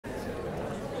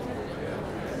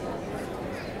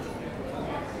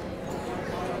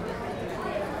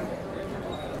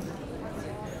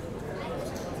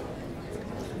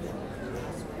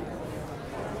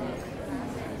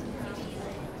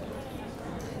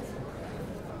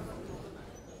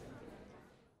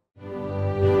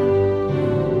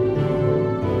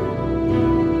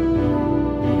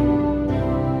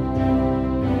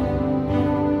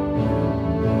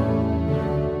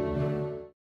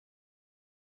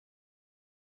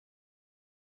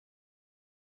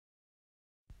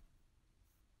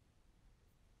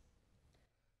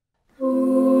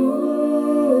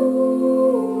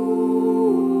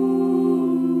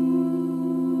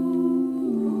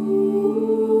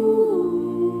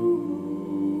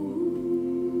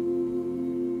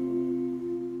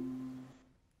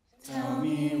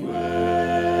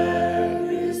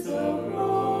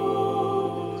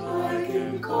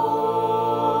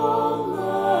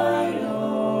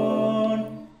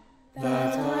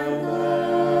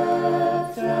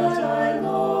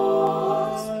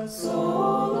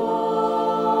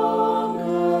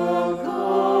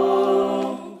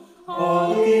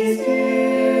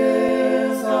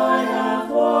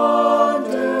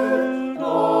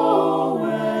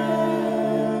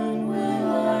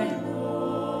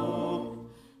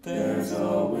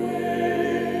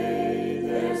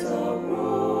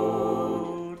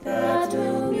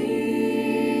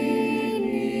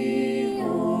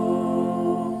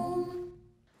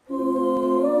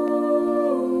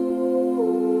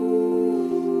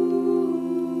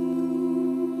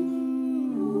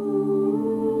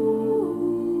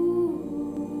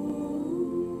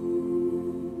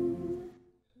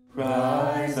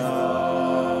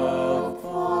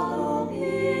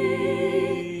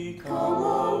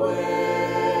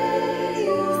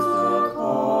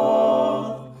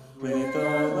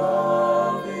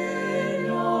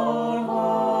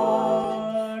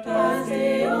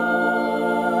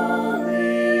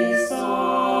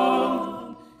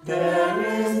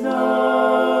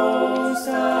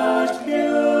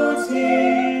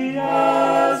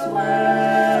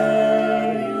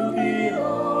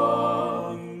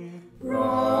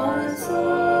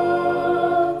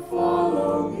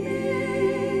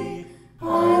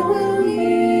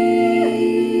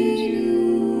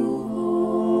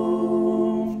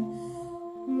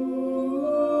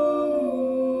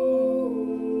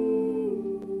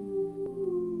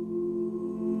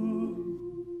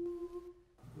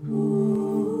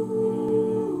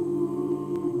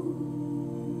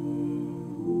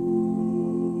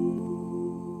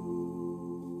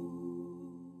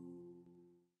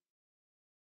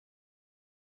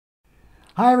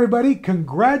Hi, everybody.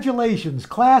 Congratulations,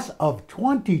 class of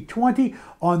 2020,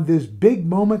 on this big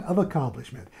moment of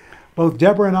accomplishment. Both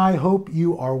Deborah and I hope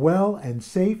you are well and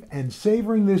safe and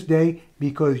savoring this day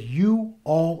because you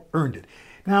all earned it.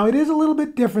 Now, it is a little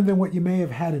bit different than what you may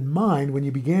have had in mind when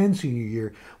you began senior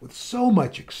year with so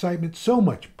much excitement, so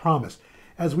much promise.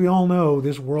 As we all know,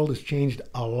 this world has changed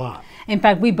a lot. In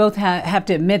fact, we both have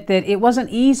to admit that it wasn't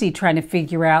easy trying to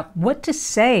figure out what to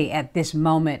say at this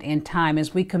moment in time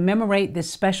as we commemorate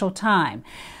this special time.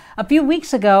 A few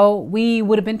weeks ago, we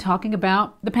would have been talking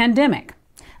about the pandemic,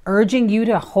 urging you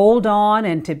to hold on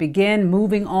and to begin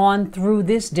moving on through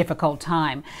this difficult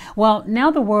time. Well, now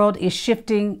the world is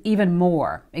shifting even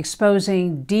more,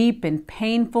 exposing deep and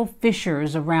painful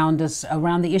fissures around us,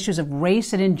 around the issues of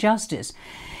race and injustice.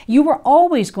 You were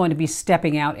always going to be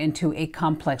stepping out into a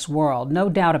complex world, no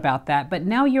doubt about that, but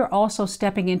now you're also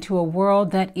stepping into a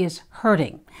world that is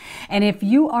hurting. And if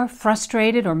you are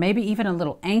frustrated or maybe even a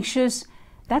little anxious,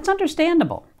 that's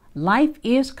understandable. Life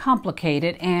is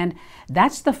complicated, and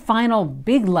that's the final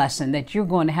big lesson that you're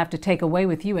going to have to take away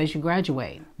with you as you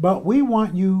graduate. But we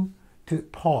want you to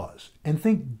pause and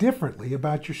think differently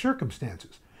about your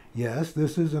circumstances. Yes,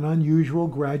 this is an unusual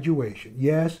graduation.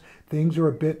 Yes, things are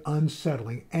a bit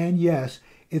unsettling. And yes,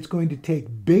 it's going to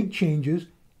take big changes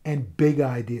and big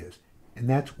ideas. And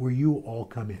that's where you all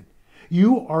come in.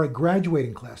 You are a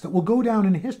graduating class that will go down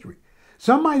in history.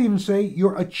 Some might even say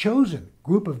you're a chosen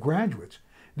group of graduates.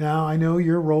 Now, I know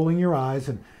you're rolling your eyes,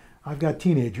 and I've got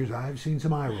teenagers. I've seen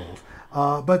some eye rolls.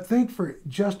 But think for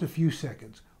just a few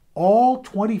seconds. All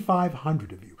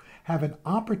 2,500 of you have an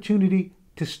opportunity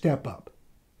to step up.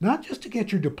 Not just to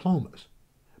get your diplomas,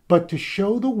 but to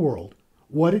show the world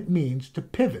what it means to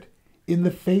pivot in the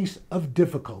face of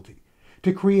difficulty,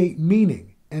 to create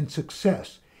meaning and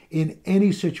success in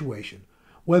any situation,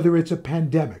 whether it's a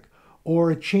pandemic or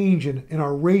a change in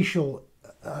our racial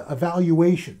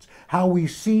evaluations, how we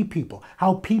see people,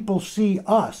 how people see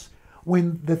us,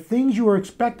 when the things you are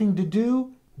expecting to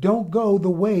do don't go the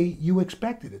way you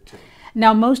expected it to.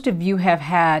 Now, most of you have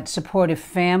had supportive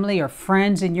family or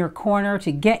friends in your corner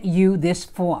to get you this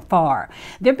far.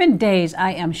 There have been days,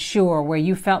 I am sure, where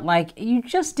you felt like you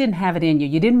just didn't have it in you.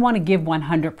 You didn't want to give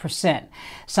 100%.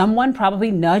 Someone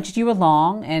probably nudged you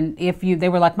along, and if they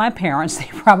were like my parents, they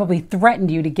probably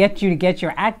threatened you to get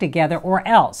your act together or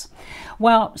else.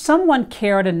 Well, someone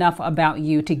cared enough about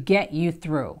you to get you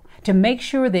through, to make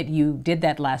sure that you did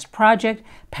that last project,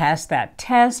 passed that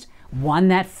test, won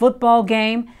that football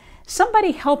game.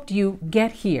 Somebody helped you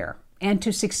get here and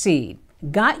to succeed,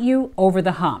 got you over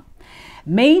the hump,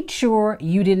 made sure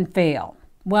you didn't fail.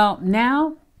 Well,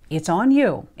 now it's on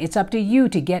you. It's up to you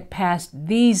to get past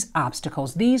these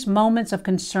obstacles, these moments of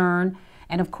concern,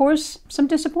 and of course, some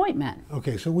disappointment.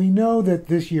 Okay, so we know that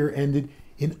this year ended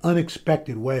in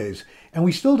unexpected ways, and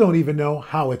we still don't even know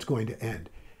how it's going to end.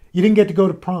 You didn't get to go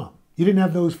to prom. You didn't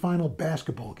have those final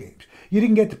basketball games. You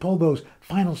didn't get to pull those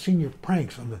final senior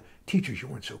pranks on the teachers you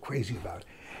weren't so crazy about.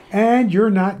 And you're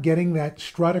not getting that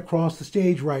strut across the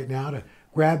stage right now to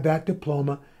grab that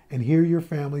diploma and hear your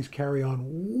families carry on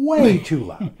way too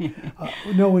loud.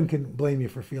 No one can blame you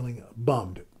for feeling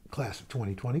bummed, class of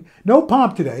 2020. No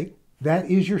pomp today. That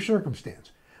is your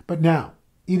circumstance. But now,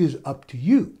 it is up to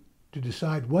you to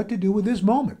decide what to do with this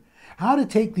moment, how to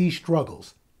take these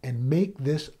struggles and make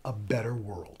this a better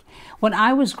world. When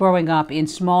I was growing up in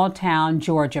small town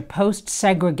Georgia,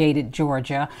 post-segregated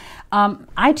Georgia,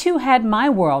 I too had my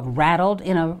world rattled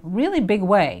in a really big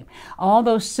way. All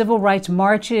those civil rights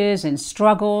marches and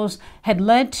struggles had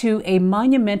led to a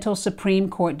monumental Supreme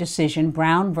Court decision,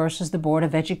 Brown versus the Board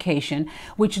of Education,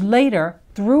 which later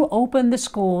threw open the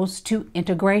schools to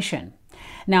integration.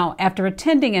 Now, after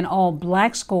attending an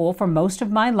all-black school for most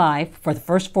of my life, for the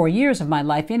first 4 years of my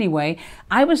life anyway,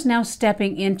 I was now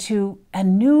stepping into a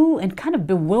new and kind of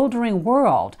bewildering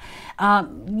world.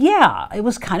 It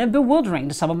was kind of bewildering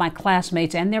to some of my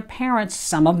classmates and their parents.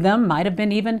 Some of them might have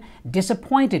been even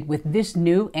disappointed with this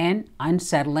new and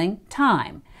unsettling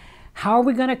time. How are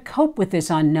we going to cope with this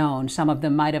unknown? Some of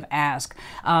them might have asked.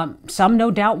 Some no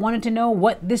doubt wanted to know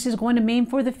what this is going to mean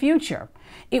for the future.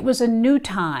 It was a new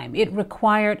time. It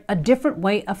required a different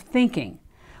way of thinking.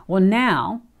 Well,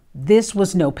 now, this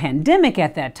was no pandemic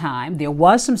at that time. There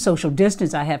was some social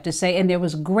distance, I have to say, and there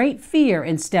was great fear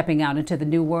in stepping out into the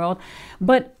new world.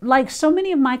 But like so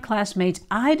many of my classmates,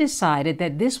 I decided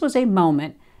that this was a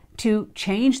moment to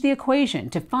change the equation,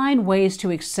 to find ways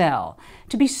to excel,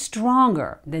 to be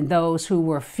stronger than those who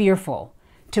were fearful,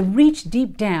 to reach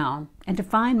deep down and to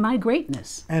find my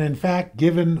greatness. And in fact,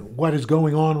 given what is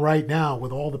going on right now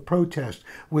with all the protests,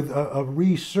 with a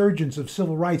resurgence of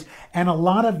civil rights, and a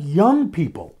lot of young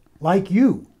people like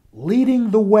you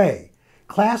leading the way.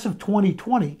 Class of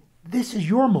 2020, this is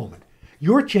your moment,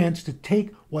 your chance to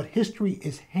take what history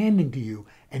is handing to you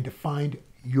and to find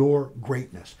your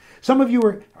greatness. Some of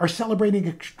you are celebrating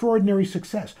extraordinary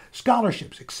success,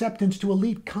 scholarships, acceptance to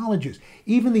elite colleges,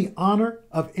 even the honor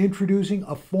of introducing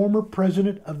a former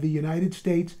president of the United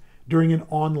States during an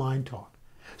online talk.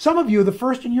 Some of you are the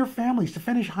first in your families to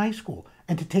finish high school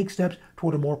and to take steps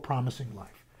toward a more promising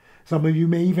life. Some of you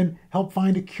may even help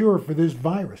find a cure for this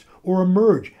virus or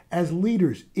emerge as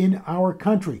leaders in our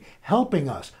country, helping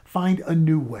us find a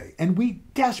new way. And we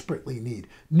desperately need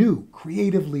new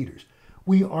creative leaders.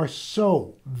 We are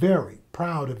so very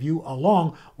proud of you,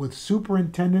 along with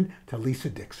Superintendent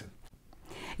Talisa Dixon.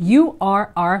 You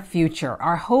are our future,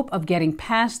 our hope of getting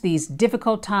past these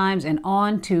difficult times and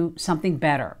on to something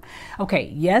better.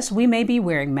 Okay, yes, we may be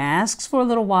wearing masks for a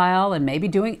little while and maybe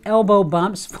doing elbow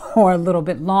bumps for a little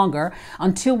bit longer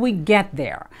until we get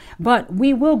there. But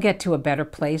we will get to a better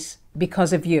place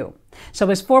because of you. So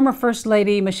as former First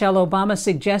Lady Michelle Obama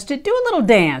suggested, do a little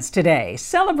dance today.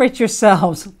 Celebrate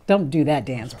yourselves. Don't do that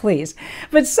dance, please.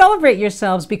 But celebrate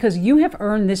yourselves because you have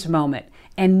earned this moment,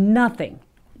 and nothing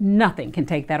can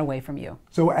take that away from you.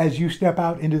 So as you step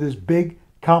out into this big,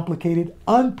 complicated,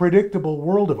 unpredictable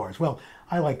world of ours, well,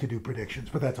 I like to do predictions,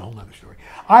 but that's a whole nother story.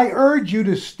 I urge you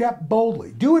to step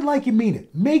boldly. Do it like you mean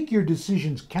it. Make your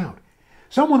decisions count.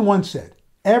 Someone once said,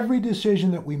 every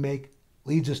decision that we make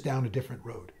leads us down a different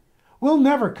road. We'll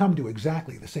never come to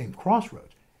exactly the same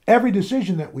crossroads. Every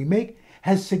decision that we make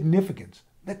has significance.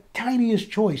 The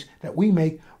tiniest choice that we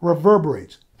make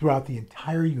reverberates throughout the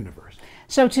entire universe.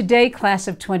 So today, class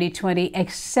of 2020,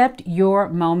 accept your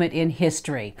moment in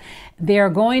history. They're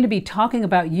going to be talking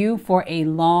about you for a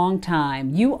long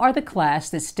time. You are the class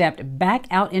that stepped back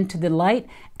out into the light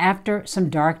after some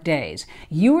dark days.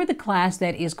 You are the class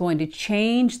that is going to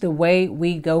change the way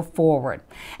we go forward.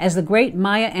 As the great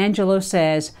Maya Angelou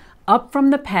says, up from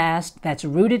the past that's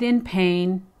rooted in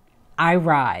pain, I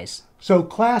rise. So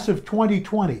class of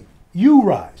 2020, you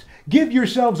rise. Give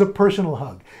yourselves a personal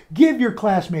hug. Give your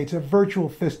classmates a virtual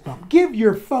fist bump. Give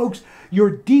your folks your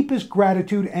deepest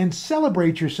gratitude and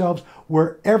celebrate yourselves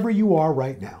wherever you are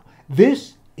right now.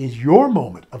 This is your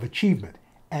moment of achievement,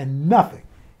 and nothing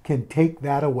can take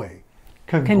that away.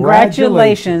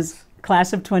 Congratulations,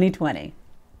 class of 2020.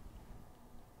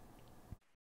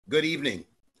 Good evening.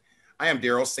 I am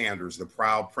Daryl Sanders, the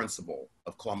proud principal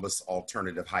of Columbus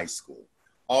Alternative High School,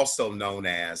 also known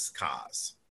as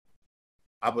COS.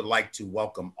 I would like to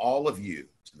welcome all of you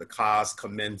to the COS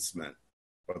commencement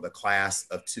for the class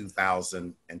of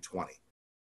 2020.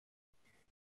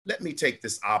 Let me take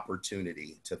this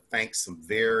opportunity to thank some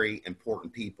very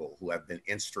important people who have been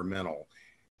instrumental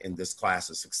in this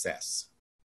class's success.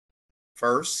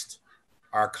 First,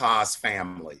 our COS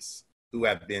families, who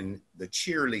have been the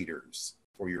cheerleaders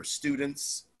for your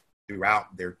students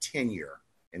throughout their tenure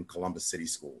in Columbus City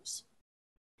Schools.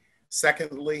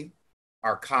 Secondly,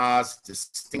 our COS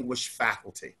distinguished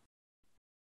faculty,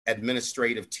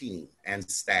 administrative team, and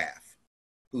staff,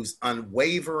 whose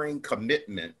unwavering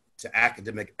commitment to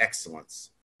academic excellence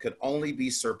could only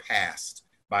be surpassed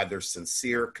by their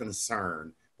sincere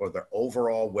concern for the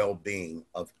overall well-being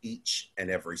of each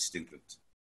and every student.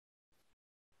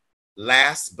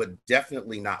 Last but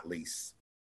definitely not least,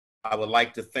 I would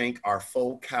like to thank our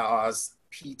full COS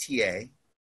PTA,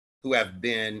 who have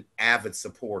been avid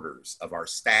supporters of our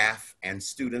staff and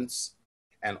students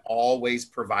and always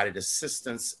provided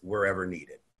assistance wherever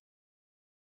needed.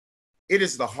 It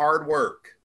is the hard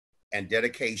work and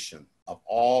dedication of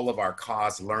all of our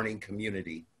COS learning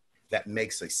community that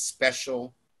makes a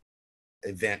special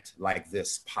event like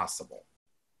this possible.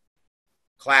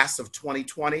 Class of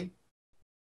 2020,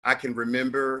 I can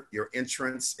remember your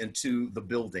entrance into the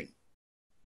building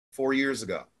 4 years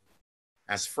ago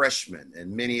as freshmen,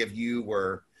 and many of you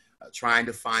were trying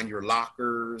to find your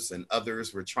lockers, and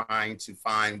others were trying to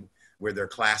find where their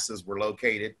classes were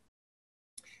located.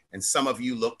 And some of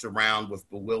you looked around with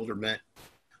bewilderment,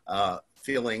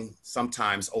 feeling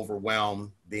sometimes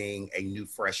overwhelmed being a new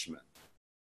freshman.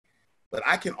 But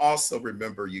I can also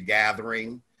remember you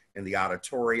gathering in the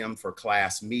auditorium for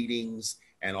class meetings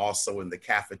and also in the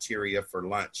cafeteria for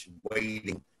lunch,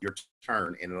 waiting your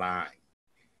turn in line.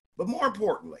 But more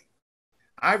importantly,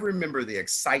 I remember the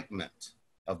excitement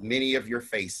of many of your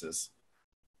faces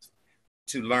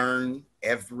to learn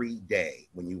every day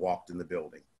when you walked in the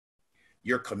building.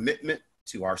 Your commitment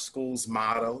to our school's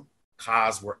motto,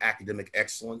 COS, where academic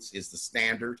excellence is the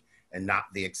standard and not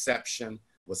the exception,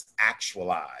 was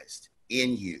actualized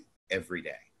in you every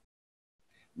day.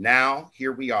 Now,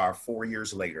 here we are 4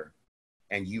 years later,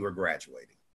 and you are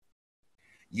graduating.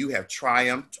 You have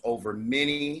triumphed over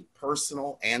many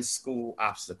personal and school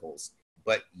obstacles,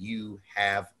 but you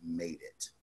have made it.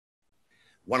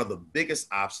 One of the biggest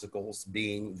obstacles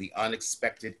being the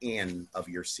unexpected end of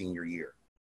your senior year.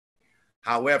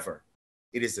 However,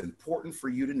 it is important for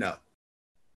you to know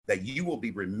that you will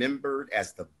be remembered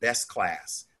as the best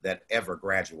class that ever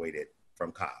graduated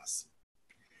from COS.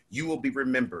 You will be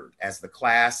remembered as the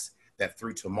class that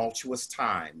through tumultuous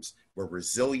times were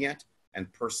resilient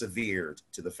and persevered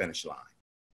to the finish line.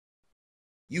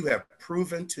 You have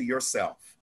proven to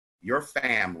yourself, your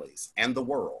families, and the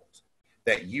world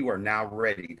that you are now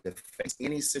ready to face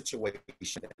any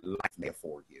situation that life may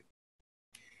afford you.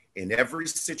 In every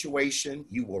situation,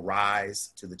 you will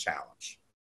rise to the challenge.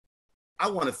 I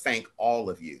want to thank all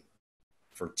of you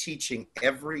for teaching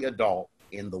every adult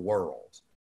in the world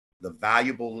the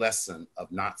valuable lesson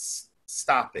of not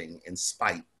stopping in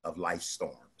spite of life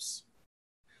storms.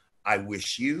 I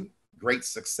wish you great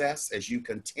success as you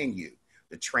continue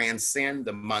to transcend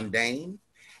the mundane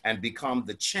and become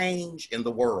the change in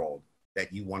the world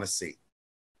that you want to see.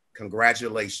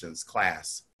 Congratulations,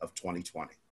 class of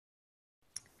 2020.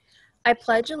 I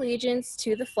pledge allegiance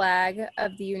to the flag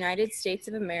of the United States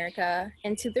of America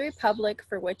and to the republic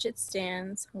for which it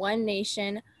stands, one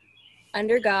nation,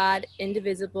 under God,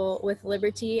 indivisible, with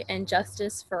liberty and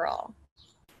justice for all.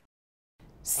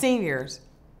 Seniors,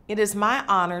 it is my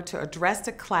honor to address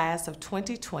the class of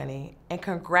 2020 and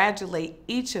congratulate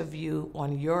each of you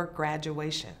on your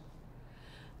graduation.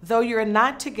 Though you're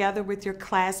not together with your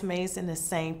classmates in the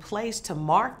same place to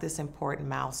mark this important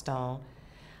milestone,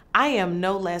 I am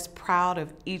no less proud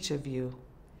of each of you.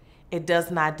 It does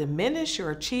not diminish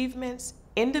your achievements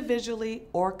individually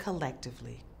or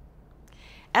collectively.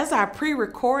 As I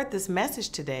pre-record this message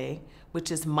today,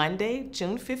 which is Monday,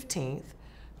 June 15th,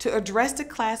 to address the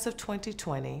class of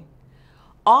 2020,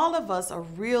 all of us are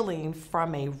reeling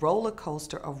from a roller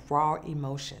coaster of raw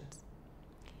emotions.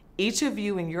 Each of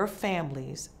you and your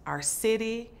families, our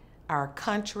city, our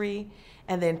country,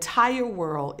 and the entire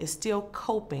world is still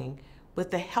coping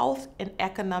with the health and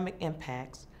economic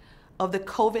impacts of the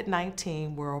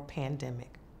COVID-19 world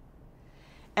pandemic.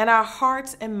 And our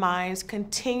hearts and minds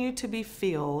continue to be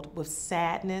filled with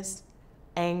sadness,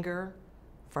 anger,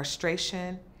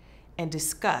 frustration, and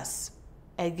disgust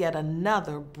at yet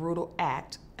another brutal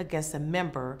act against a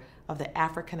member of the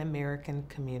African American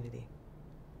community.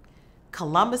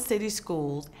 Columbus City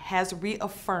Schools has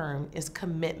reaffirmed its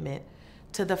commitment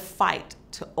to the fight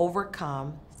to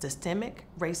overcome systemic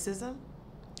racism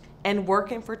and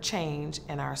working for change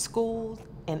in our schools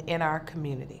and in our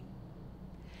community.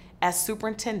 As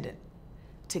superintendent,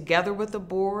 together with the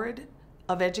Board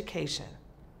of Education,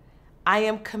 I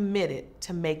am committed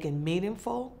to making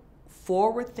meaningful,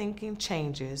 forward-thinking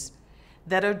changes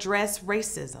that address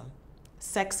racism,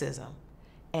 sexism,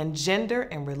 and gender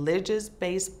and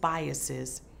religious-based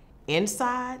biases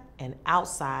inside and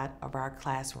outside of our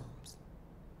classrooms.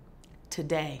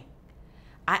 Today,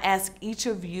 I ask each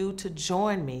of you to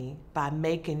join me by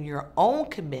making your own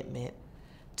commitment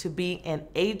to be an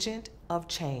agent of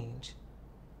change.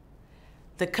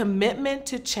 The commitment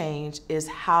to change is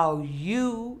how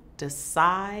you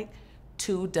decide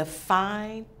to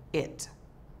define it.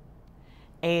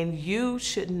 And you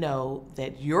should know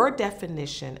that your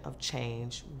definition of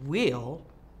change will,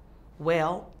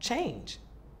 well, change.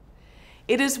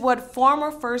 It is what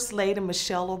former First Lady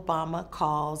Michelle Obama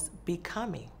calls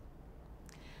becoming.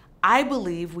 I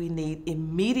believe we need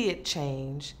immediate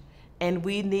change and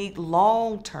we need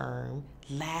long-term,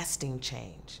 lasting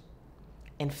change.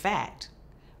 In fact,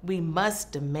 we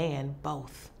must demand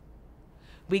both.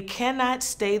 We cannot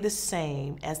stay the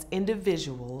same as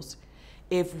individuals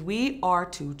if we are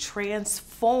to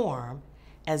transform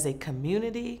as a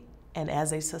community and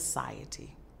as a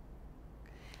society.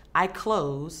 I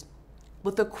close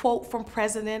with a quote from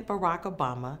President Barack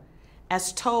Obama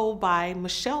as told by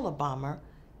Michelle Obama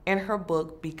in her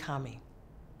book, Becoming.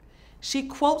 She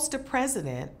quotes the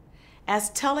president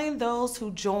as telling those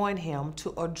who join him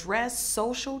to address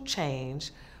social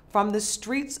change from the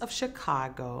streets of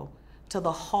Chicago to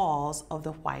the halls of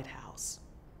the White House.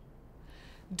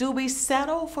 Do we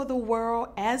settle for the world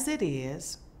as it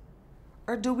is,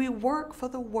 or do we work for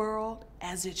the world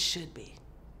as it should be?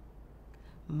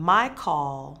 My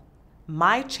call,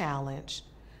 my challenge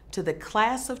to the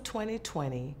class of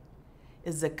 2020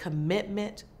 is a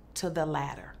commitment to the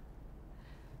latter.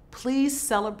 Please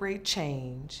celebrate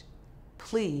change.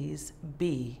 Please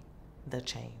be the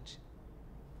change.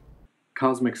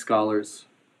 Cosmic Scholars,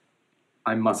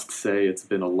 I must say it's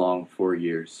been a long 4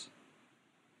 years.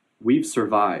 We've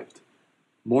survived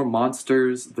more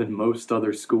monsters than most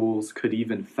other schools could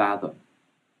even fathom.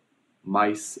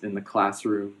 mice in the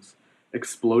classrooms,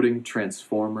 exploding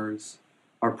transformers,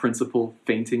 our principal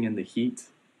fainting in the heat,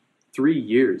 3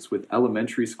 years with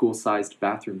elementary school-sized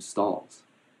bathroom stalls,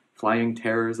 flying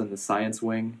terrors in the science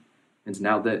wing, and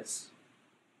now this.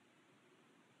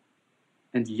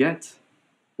 And yet,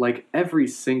 like every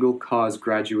single cause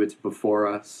graduate before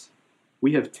us,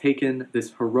 we have taken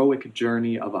this heroic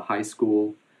journey of a high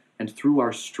school and through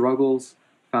our struggles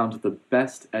found the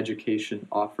best education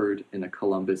offered in a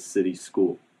Columbus City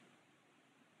school.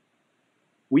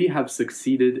 We have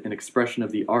succeeded in expression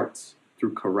of the arts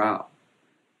through chorale,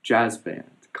 jazz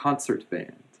band, concert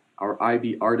band, our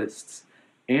IB artists,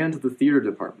 and the theater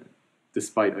department,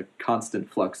 despite a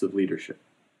constant flux of leadership.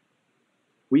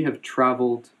 We have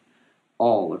traveled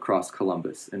all across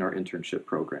Columbus in our internship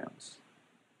programs.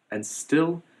 And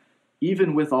still,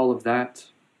 even with all of that,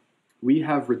 we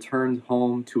have returned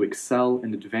home to excel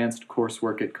in advanced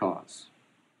coursework at cause.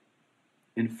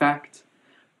 In fact,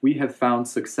 we have found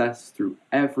success through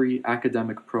every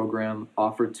academic program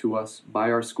offered to us by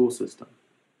our school system.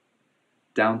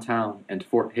 Downtown and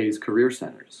Fort Hays Career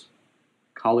Centers,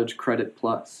 College Credit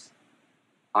Plus,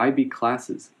 IB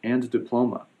classes and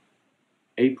diploma,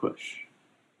 APUSH,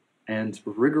 and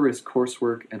rigorous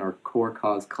coursework in our core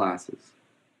cause classes.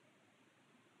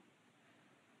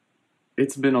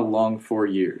 It's been a long 4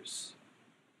 years,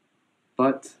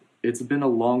 but it's been a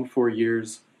long 4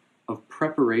 years of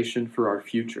preparation for our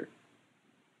future.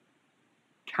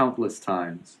 Countless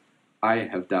times, I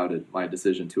have doubted my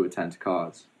decision to attend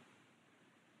cause.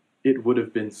 It would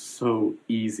have been so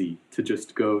easy to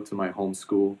just go to my home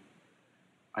school.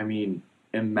 I mean,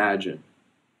 imagine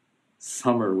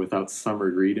summer without summer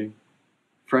reading,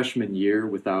 freshman year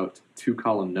without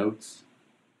 2-column notes.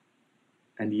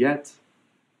 And yet,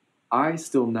 I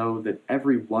still know that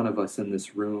every one of us in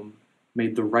this room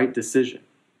made the right decision.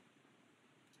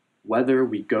 Whether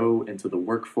we go into the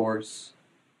workforce,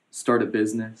 start a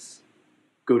business,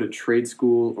 go to trade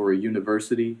school or a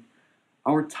university,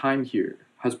 our time here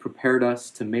has prepared us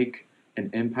to make an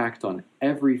impact on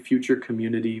every future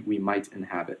community we might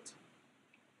inhabit.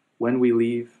 When we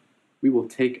leave, we will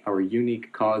take our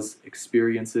unique cause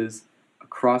experiences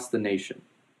across the nation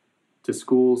to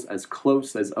schools as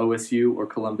close as OSU or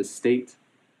Columbus State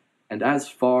and as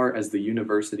far as the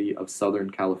University of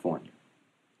Southern California.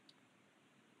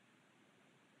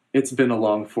 It's been a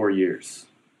long 4 years,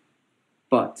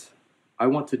 but I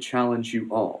want to challenge you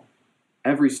all,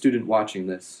 every student watching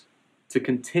this, to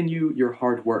continue your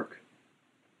hard work.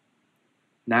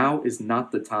 Now is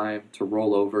not the time to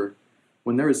roll over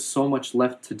when there is so much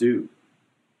left to do.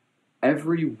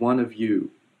 Every one of you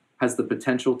has the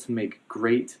potential to make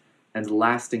great and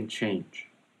lasting change.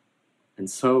 And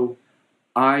so,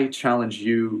 I challenge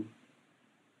you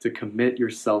to commit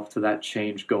yourself to that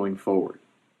change going forward.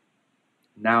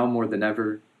 Now more than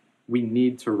ever, we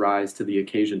need to rise to the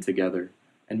occasion together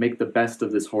and make the best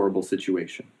of this horrible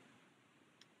situation.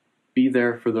 Be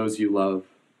there for those you love.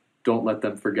 Don't let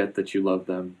them forget that you love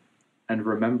them. And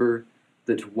remember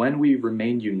that when we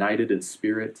remain united in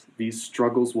spirit, these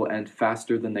struggles will end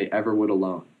faster than they ever would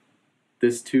alone.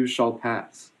 This too shall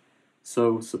pass.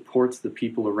 So support the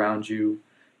people around you,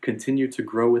 continue to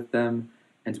grow with them,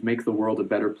 and make the world a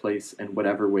better place in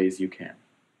whatever ways you can.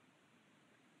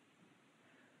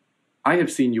 I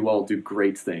have seen you all do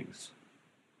great things.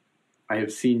 I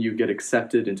have seen you get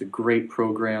accepted into great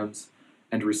programs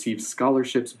and receive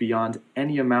scholarships beyond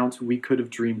any amount we could have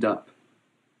dreamed up.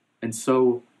 And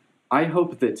so, I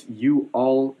hope that you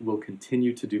all will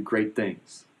continue to do great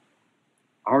things.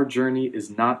 Our journey is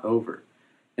not over,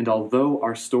 and although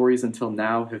our stories until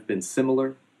now have been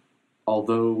similar,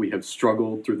 although we have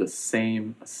struggled through the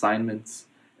same assignments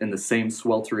in the same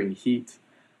sweltering heat,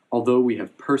 although we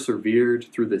have persevered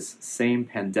through this same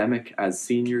pandemic as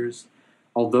seniors,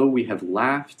 although we have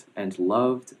laughed and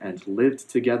loved and lived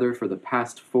together for the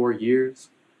past 4 years,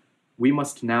 we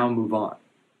must now move on.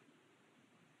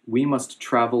 We must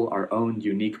travel our own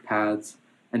unique paths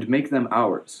and make them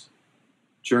ours,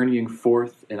 journeying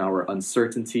forth in our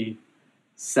uncertainty,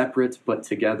 separate but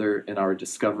together in our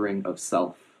discovering of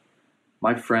self.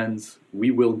 My friends,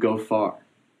 we will go far.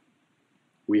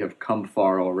 We have come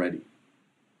far already.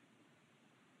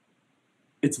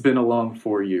 It's been a long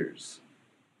 4 years.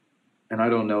 And I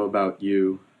don't know about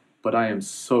you, but I am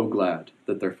so glad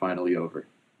that they're finally over.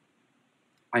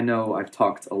 I know I've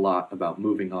talked a lot about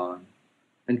moving on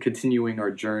and continuing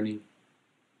our journey,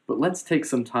 but let's take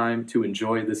some time to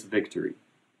enjoy this victory,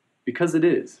 because it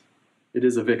is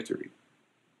a victory.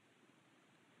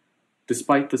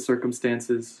 Despite the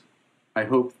circumstances, I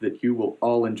hope that you will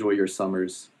all enjoy your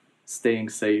summers, staying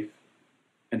safe,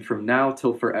 and from now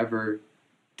till forever,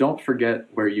 don't forget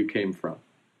where you came from.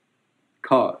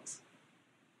 Cause,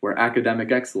 where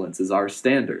academic excellence is our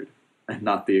standard and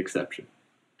not the exception.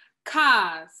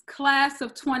 Cause, class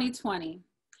of 2020.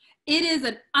 It is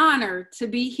an honor to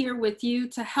be here with you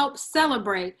to help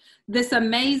celebrate this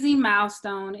amazing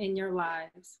milestone in your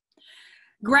lives.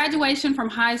 Graduation from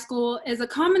high school is a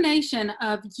combination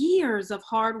of years of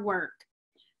hard work.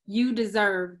 You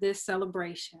deserve this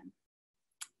celebration.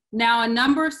 Now, a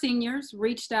number of seniors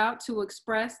reached out to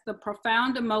express the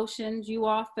profound emotions you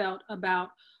all felt about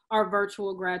our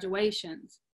virtual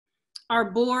graduations.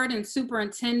 Our board and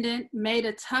superintendent made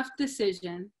a tough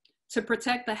decision to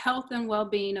protect the health and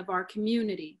well-being of our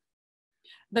community.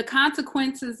 The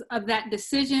consequences of that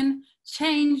decision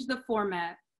changed the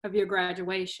format of your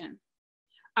graduation.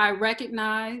 I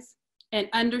recognize and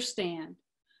understand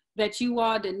that you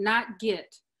all did not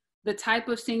get the type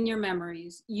of senior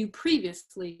memories you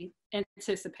previously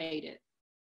anticipated.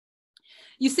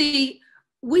 You see,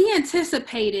 we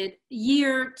anticipated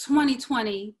year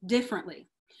 2020 differently.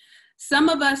 Some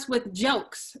of us with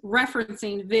jokes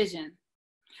referencing vision.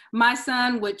 My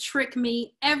son would trick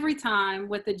me every time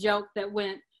with a joke that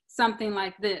went something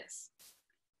like this.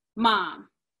 Mom,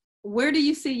 where do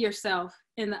you see yourself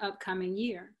in the upcoming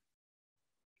year?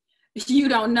 You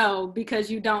don't know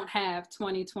because you don't have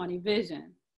 2020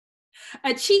 vision.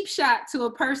 A cheap shot to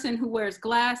a person who wears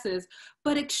glasses,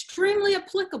 but extremely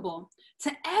applicable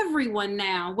to everyone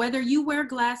now, whether you wear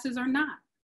glasses or not.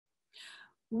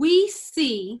 We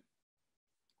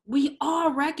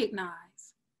all recognize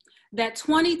that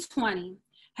 2020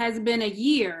 has been a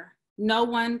year no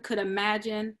one could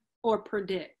imagine or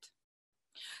predict.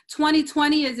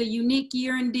 2020 is a unique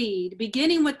year indeed,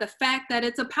 beginning with the fact that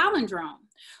it's a palindrome,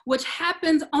 which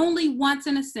happens only once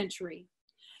in a century.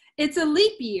 It's a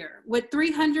leap year with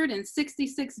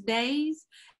 366 days,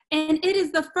 and it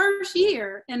is the first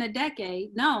year in a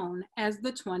decade known as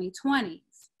the 2020s.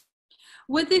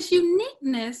 With this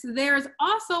uniqueness, there is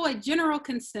also a general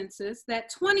consensus that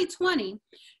 2020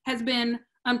 has been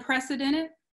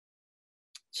unprecedented,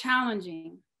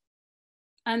 challenging,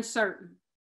 uncertain.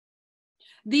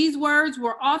 These words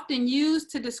were often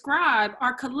used to describe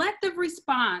our collective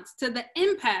response to the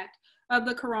impact of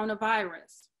the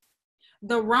coronavirus.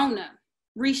 The Rona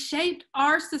reshaped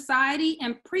our society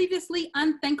in previously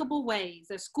unthinkable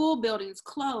ways as school buildings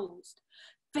closed.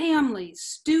 Families,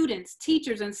 students,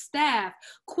 teachers, and staff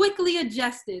quickly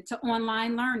adjusted to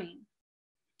online learning.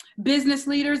 Business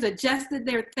leaders adjusted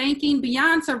their thinking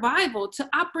beyond survival to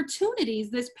opportunities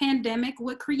this pandemic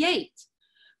would create,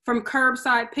 from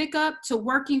curbside pickup to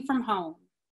working from home.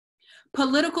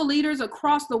 Political leaders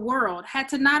across the world had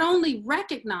to not only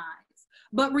recognize,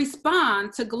 but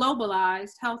respond to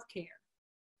globalized healthcare.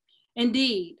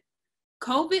 Indeed,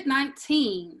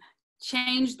 COVID-19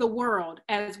 changed the world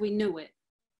as we knew it,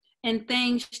 and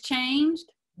things changed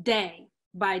day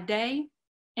by day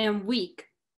and week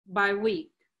by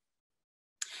week.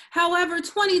 However,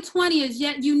 2020 is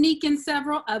yet unique in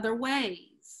several other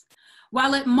ways.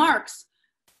 While it marks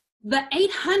the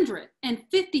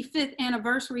 855th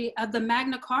anniversary of the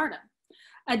Magna Carta,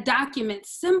 a document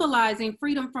symbolizing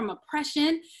freedom from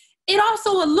oppression, it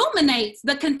also illuminates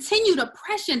the continued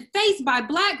oppression faced by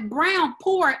Black, Brown,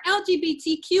 poor,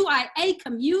 LGBTQIA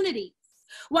communities.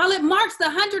 While it marks the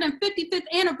 155th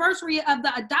anniversary of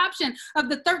the adoption of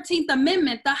the 13th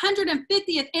Amendment, the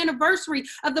 150th anniversary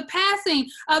of the passing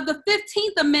of the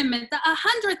 15th Amendment, the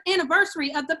 100th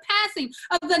anniversary of the passing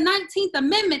of the 19th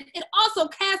Amendment, it also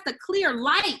casts a clear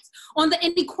light on the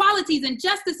inequalities,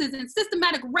 injustices, and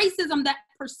systematic racism that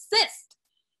persist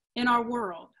in our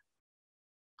world.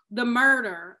 The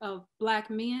murder of Black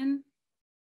men,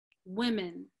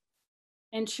 women,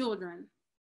 and children,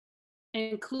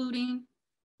 including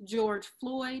George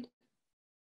Floyd,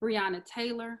 Breonna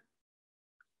Taylor,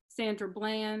 Sandra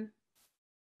Bland,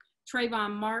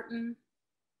 Trayvon Martin,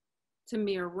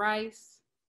 Tamir Rice,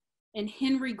 and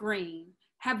Henry Green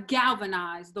have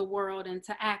galvanized the world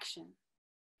into action.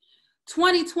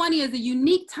 2020 is a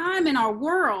unique time in our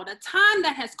world, a time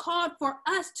that has called for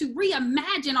us to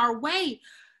reimagine our way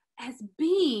as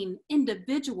being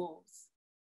individuals,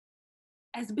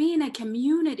 as being a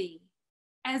community,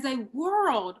 as a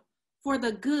world for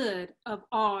the good of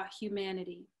all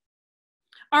humanity.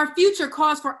 Our future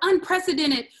calls for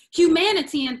unprecedented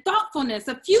humanity and thoughtfulness,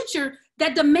 a future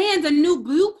that demands a new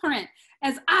blueprint,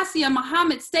 as Asia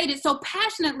Muhammad stated so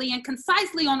passionately and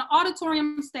concisely on the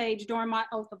auditorium stage during my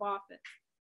oath of office.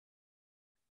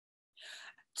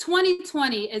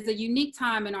 2020 is a unique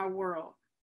time in our world,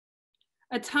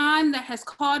 a time that has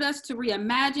called us to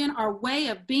reimagine our way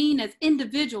of being as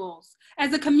individuals,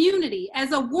 as a community,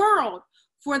 as a world,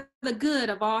 for the good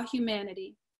of all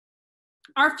humanity.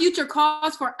 Our future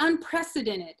calls for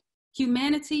unprecedented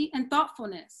humanity and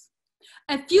thoughtfulness.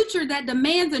 A future that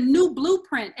demands a new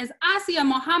blueprint, as Asia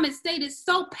Muhammad stated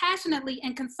so passionately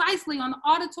and concisely on the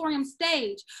auditorium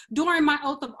stage during my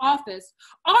oath of office.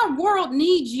 Our world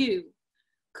needs you,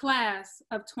 class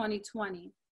of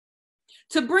 2020,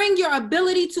 to bring your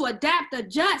ability to adapt,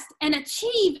 adjust, and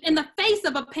achieve in the face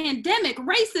of a pandemic,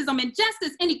 racism,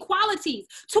 injustice, inequalities,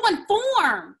 to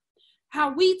inform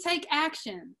how we take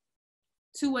action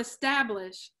to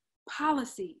establish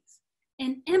policies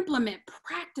and implement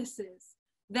practices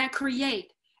that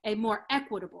create a more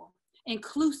equitable,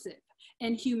 inclusive,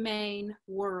 and humane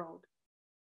world.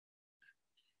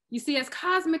 You see, as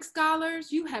cosmic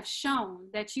scholars, you have shown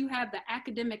that you have the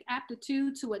academic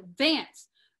aptitude to advance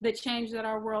the change that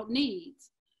our world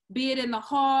needs, be it in the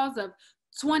halls of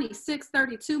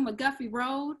 2632 McGuffey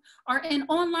Road or in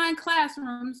online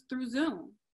classrooms through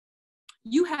Zoom.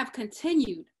 You have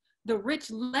continued the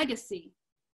rich legacy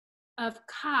of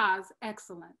CA's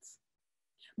excellence.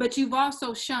 But you've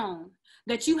also shown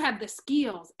that you have the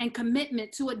skills and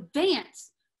commitment to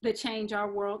advance the change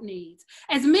our world needs.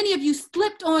 As many of you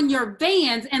slipped on your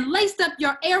Vans and laced up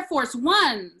your Air Force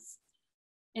Ones,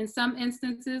 in some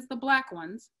instances, the Black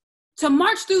ones, to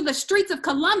march through the streets of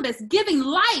Columbus, giving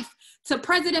life to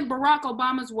President Barack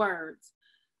Obama's words.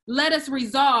 Let us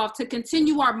resolve to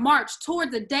continue our march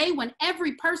towards a day when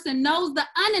every person knows the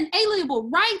unalienable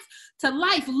rights to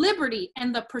life, liberty,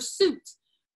 and the pursuit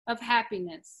of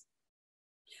happiness.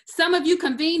 Some of you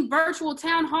convened virtual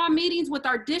town hall meetings with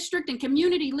our district and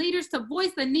community leaders to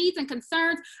voice the needs and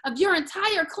concerns of your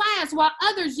entire class, while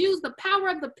others use the power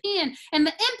of the pen and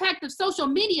the impact of social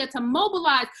media to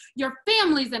mobilize your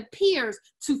families and peers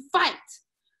to fight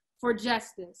for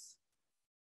justice.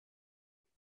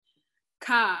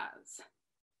 CAS,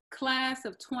 class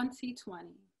of 2020.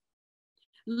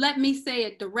 Let me say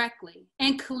it directly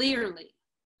and clearly.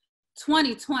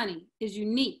 2020 is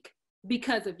unique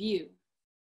because of you,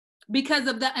 because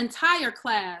of the entire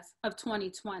class of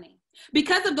 2020,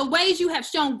 because of the ways you have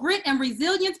shown grit and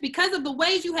resilience, because of the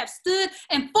ways you have stood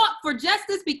and fought for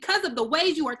justice, because of the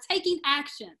ways you are taking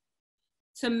action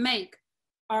to make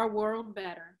our world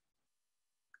better.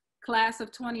 Class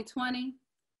of 2020,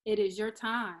 it is your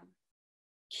time.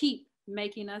 Keep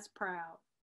making us proud.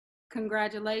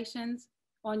 Congratulations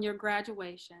on your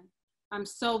graduation. I'm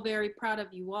so very proud of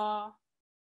you all.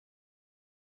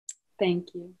 Thank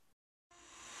you.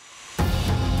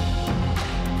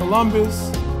 Columbus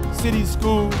City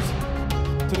Schools,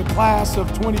 to the class of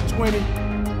 2020,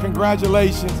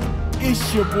 congratulations.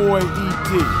 It's your boy,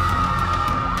 E.T.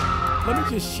 Let me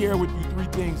just share with you 3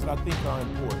 things that I think are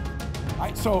important. All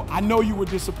right, so I know you were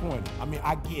disappointed. I mean,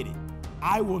 I get it.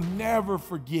 I will never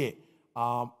forget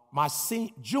my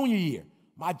junior year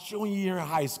in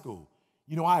high school.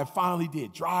 You know, I finally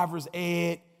did driver's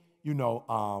ed,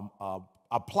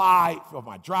 applied for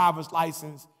my driver's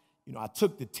license. You know, I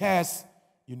took the test,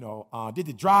 did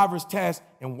the driver's test,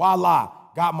 and voila,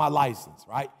 got my license,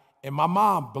 right? And my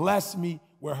mom blessed me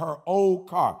with her old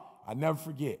car. I never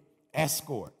forget,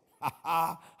 Escort.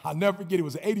 I'll never forget, it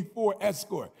was an 84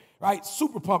 Escort, right?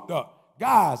 Super pumped up.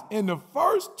 Guys, in the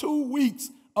first 2 weeks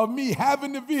of me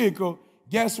having the vehicle,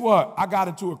 guess what? I got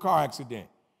into a car accident,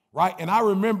 right? And I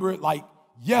remember it like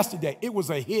yesterday. It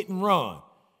was a hit and run.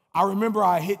 I remember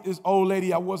I hit this old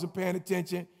lady. I wasn't paying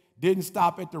attention, didn't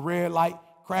stop at the red light,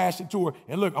 crashed into her.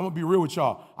 And look, I'm going to be real with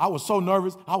y'all. I was so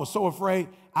nervous. I was so afraid.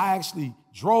 I actually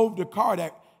drove the car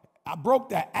I broke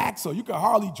that axle. You could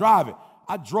hardly drive it.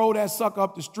 I drove that sucker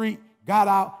up the street, got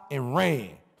out, and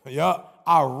ran. Yup,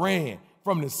 I ran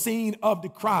from the scene of the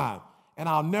crime. And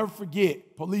I'll never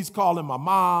forget police calling my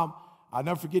mom. I'll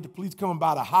never forget the police coming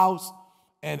by the house.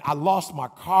 And I lost my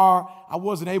car. I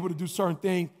wasn't able to do certain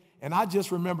things. And I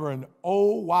just remember an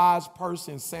old wise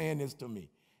person saying this to me.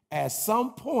 At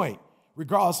some point,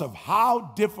 regardless of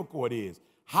how difficult it is,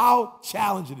 how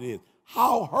challenging it is,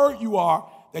 how hurt you are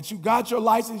that you got your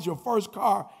license, your first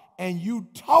car, and you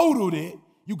totaled it,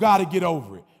 you got to get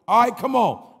over it. All right, come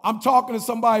on. I'm talking to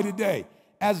somebody today.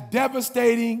 As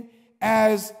devastating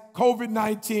as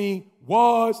COVID-19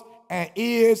 was and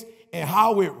is, and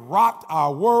how it rocked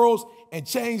our worlds and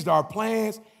changed our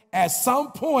plans, at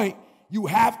some point, you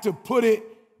have to put it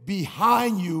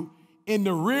behind you in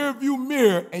the rearview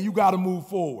mirror, and you got to move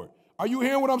forward. Are you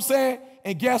hearing what I'm saying?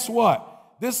 And guess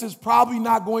what? This is probably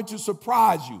not going to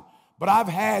surprise you, but I've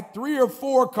had 3 or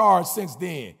 4 cars since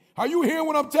then. Are you hearing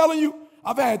what I'm telling you?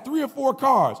 I've had 3 or 4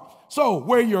 cars. So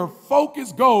where your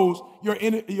focus goes, your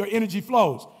energy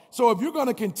flows. So if you're going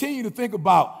to continue to think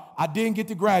about, I didn't get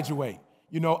to graduate,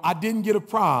 I didn't get a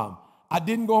prom, I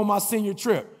didn't go on my senior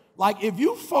trip, Like if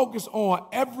you focus on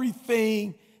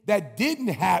everything that didn't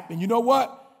happen, you know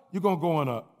what? You're going to go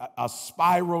on a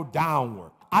spiral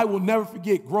downward. I will never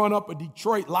forget growing up a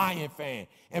Detroit Lion fan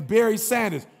and Barry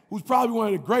Sanders, who's probably one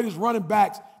of the greatest running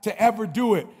backs to ever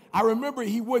do it. I remember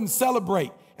he wouldn't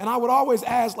celebrate. And I would always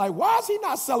ask, like, why is he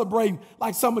not celebrating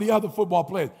like some of the other football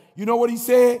players? You know what he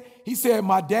said? He said,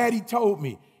 my daddy told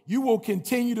me, you will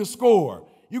continue to score.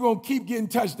 You're going to keep getting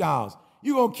touchdowns.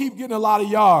 You're going to keep getting a lot of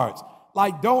yards.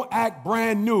 Like, don't act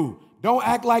brand new. Don't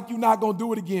act like you're not going to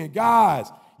do it again.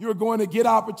 Guys, you're going to get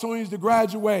opportunities to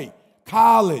graduate.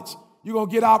 College, you're going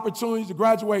to get opportunities to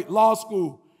graduate law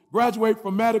school, graduate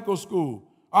from medical school.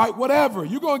 All right, whatever.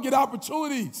 You're going to get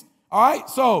opportunities. All right,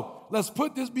 so let's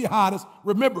put this behind us.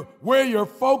 Remember, where your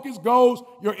focus goes,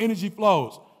 your energy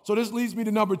flows. So this leads me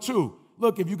to number 2.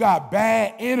 Look, if you got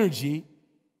bad energy,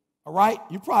 all right,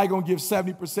 you're probably going to give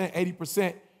 70%,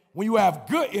 80%. When you have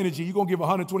good energy, you're going to give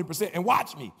 120%. And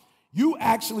watch me. You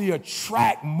actually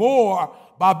attract more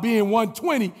by being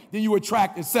 120 than you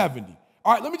attract at 70.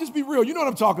 All right, let me just be real. You know what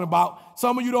I'm talking about.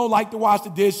 Some of you don't like to wash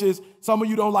the dishes. Some of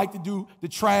you don't like to do the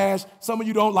trash. Some of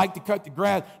you don't like to cut the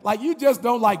grass. Like, you just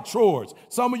don't like chores.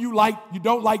 Some of you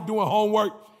don't like doing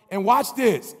homework. And watch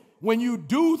this. When you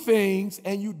do things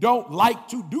and you don't like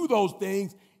to do those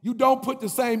things, you don't put the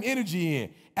same energy in.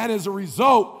 And as a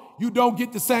result, you don't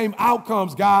get the same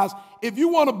outcomes, guys. If you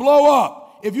want to blow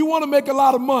up, if you want to make a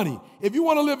lot of money, if you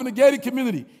want to live in a gated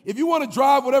community, if you want to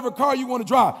drive whatever car you want to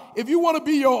drive, if you want to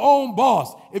be your own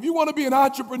boss, if you want to be an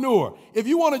entrepreneur, if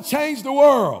you want to change the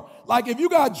world, like if you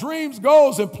got dreams,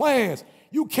 goals, and plans,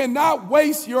 you cannot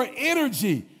waste your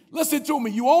energy. Listen to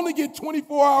me. You only get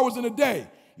 24 hours in a day.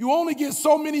 You only get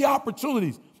so many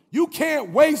opportunities. You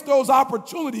can't waste those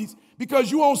opportunities because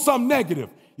you own something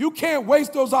negative. You can't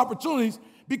waste those opportunities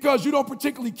because you don't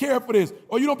particularly care for this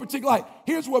or you don't particularly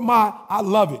like. I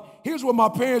love it. Here's what my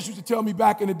parents used to tell me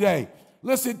back in the day.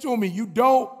 Listen to me. You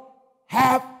don't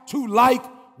have to like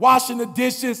washing the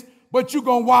dishes, but you're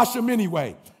going to wash them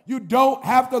anyway. You don't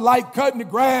have to like cutting the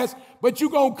grass, but you're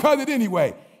going to cut it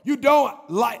anyway. You don't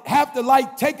have to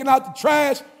like taking out the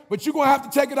trash, but you're going to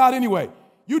have to take it out anyway.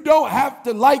 You don't have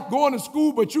to like going to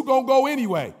school, but you're going to go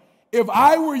anyway. If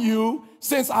I were you,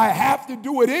 since I have to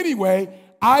do it anyway,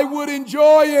 I would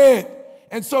enjoy it.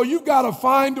 And so you've got to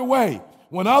find a way.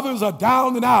 When others are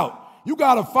down and out, you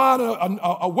got to find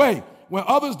a way. When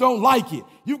others don't like it,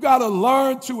 you've got to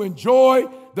learn to enjoy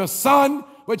the sun,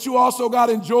 but you also got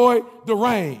to enjoy the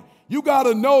rain. You got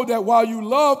to know that while you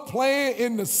love playing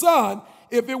in the sun,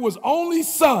 if it was only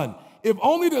sun, if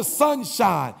only the sun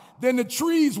shine, then the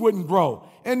trees wouldn't grow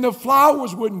and the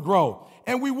flowers wouldn't grow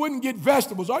and we wouldn't get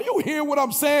vegetables. Are you hearing what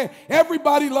I'm saying?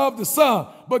 Everybody loves the sun,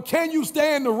 but can you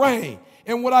stand the rain?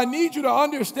 And what I need you to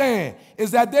understand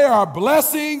is that there are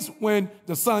blessings when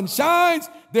the sun shines.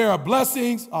 There are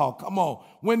blessings,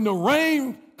 when the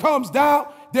rain comes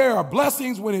down. There are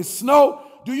blessings when it's snow.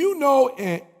 Do you know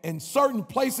in certain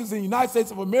places in the United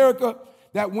States of America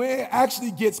that when it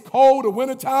actually gets cold in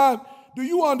wintertime, do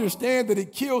you understand that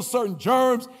it kills certain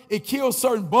germs? It kills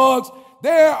certain bugs.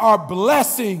 There are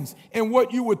blessings in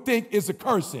what you would think is a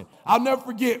cursing. I'll never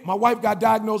forget, my wife got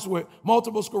diagnosed with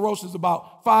multiple sclerosis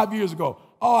about 5 years ago.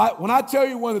 When I tell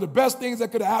you one of the best things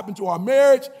that could have happened to our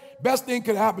marriage, best thing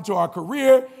could have happened to our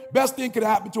career, best thing could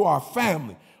have happened to our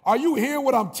family. Are you hearing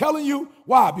what I'm telling you?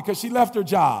 Why? Because she left her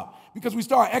job. Because we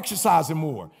started exercising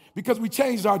more. Because we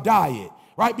changed our diet.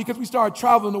 Right? Because we started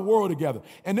traveling the world together.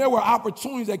 And there were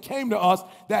opportunities that came to us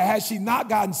that had she not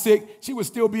gotten sick, she would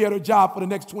still be at her job for the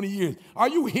next 20 years. Are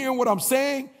you hearing what I'm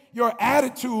saying? Your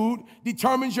attitude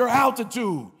determines your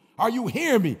altitude. Are you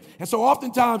hearing me? And so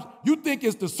oftentimes you think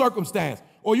it's the circumstance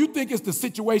or you think it's the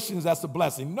situations that's a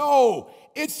blessing. No,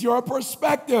 it's your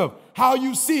perspective, how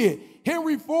you see it.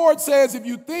 Henry Ford says, if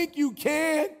you think you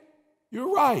can,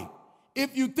 you're right.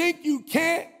 If you think you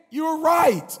can't, you're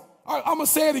right. I'm going to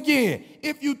say it again.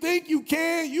 If you think you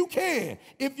can, you can.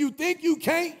 If you think you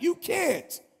can't, you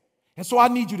can't. And so I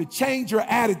need you to change your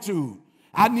attitude.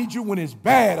 I need you, when it's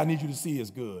bad, I need you to see it's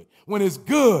good. When it's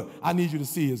good, I need you to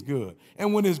see it's good.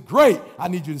 And when it's great, I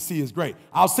need you to see it's great.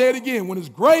 I'll say it again. When it's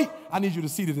great, I need you to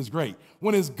see that it's great.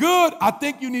 When it's good, I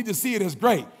think you need to see it as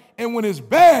great. And when it's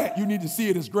bad, you need to see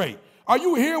it as great. Are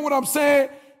you hearing what I'm saying?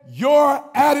 Your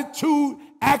attitude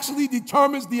actually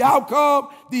determines the outcome.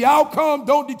 The outcome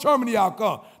don't determine the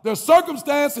outcome. The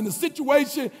circumstance and the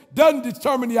situation doesn't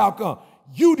determine the outcome.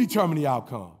 You determine the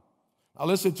outcome. Now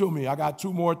listen to me. I got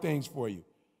 2 more things for you.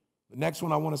 The next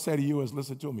one I want to say to you is,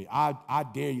 listen to me. I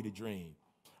dare you to dream.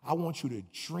 I want you to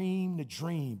dream the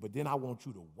dream, but then I want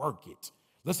you to work it.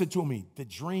 Listen to me. The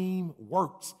dream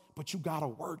works, but you got to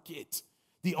work it.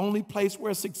 The only place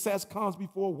where success comes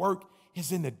before work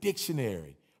is in the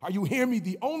dictionary. Are you hearing me?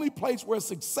 The only place where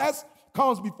success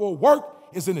comes before work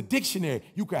is in the dictionary.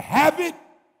 You can have it,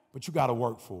 but you got to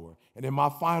work for it. And then my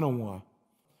final one,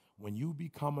 when you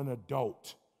become an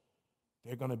adult,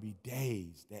 there are going to be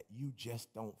days that you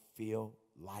just don't feel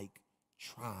like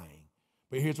trying.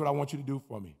 But here's what I want you to do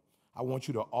for me. I want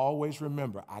you to always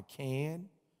remember, I can,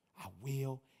 I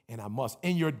will, and I must.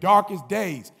 In your darkest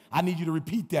days, I need you to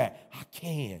repeat that. I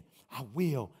can, I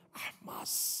will, I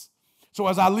must. So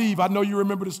as I leave, I know you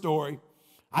remember the story.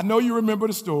 I know you remember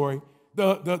the story.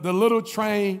 The little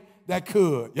train that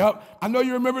could. Yep. I know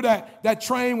you remember that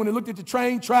train when it looked at the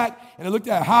train track and it looked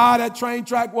at how high that train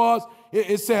track was.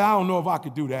 It said, I don't know if I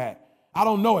could do that. I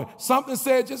don't know it. Something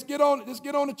said, just get on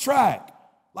the track.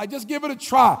 Like, just give it a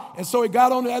try. And so it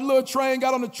got on, that little train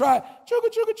got on the track. Chugga,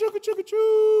 chugga, chugga, chugga,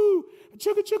 choo.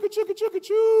 Chugga, chugga, chugga, chugga,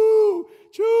 choo.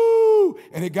 Choo.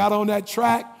 And it got on that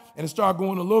track and it started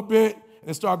going a little bit and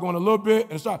it started going a little bit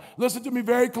and it started. Listen to me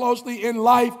very closely. In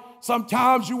life,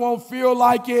 sometimes you won't feel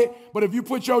like it, but if you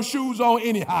put your shoes on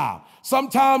anyhow.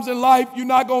 Sometimes in life, you're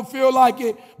not going to feel like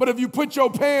it, but if you put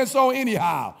your pants on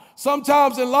anyhow.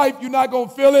 Sometimes in life, you're not going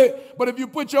to feel it, but if you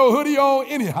put your hoodie on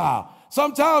anyhow.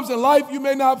 Sometimes in life, you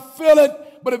may not feel it,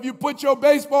 but if you put your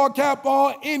baseball cap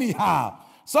on anyhow.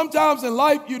 Sometimes in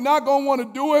life, you're not going to want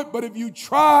to do it, but if you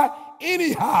try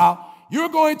anyhow, you're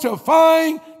going to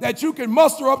find that you can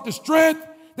muster up the strength,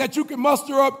 that you can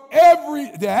muster up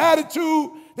the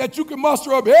attitude, that you can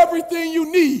muster up everything you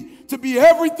need to be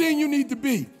everything you need to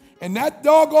be. And that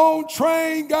doggone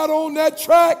train got on that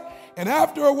track, and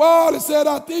after a while, it said,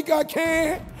 I think I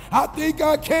can. I think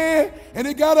I can. And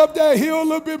it got up that hill a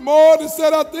little bit more and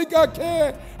said, I think I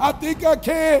can. I think I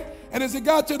can. And as it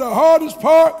got to the hardest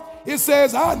part, it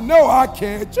says, I know I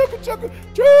can. Chugga, chugga,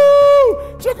 choo.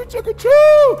 Chugga, chugga,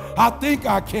 choo. I think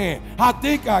I can. I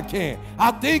think I can.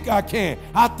 I think I can.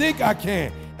 I think I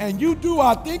can. And you do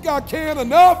I think I can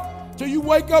enough till you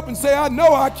wake up and say, I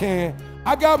know I can.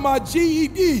 I got my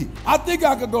GED. I think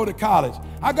I could go to college.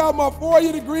 I got my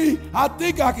 4-year degree. I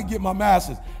think I could get my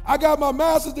master's. I got my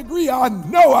master's degree. I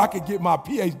know I could get my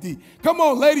PhD. Come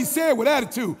on, ladies, say it with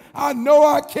attitude. I know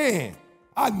I can.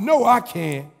 I know I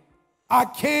can. I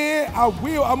can. I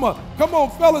will. Come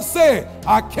on, fellas, say it.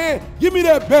 I can. Give me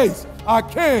that bass. I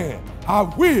can. I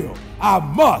will. I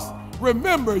must.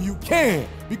 Remember, you can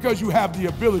because you have the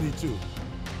ability to.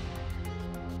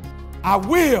 I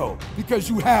will because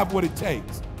you have what it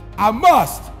takes. I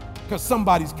must because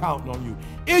somebody's counting on you.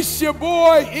 It's your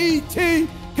boy, E.T.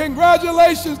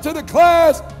 Congratulations to the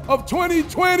class of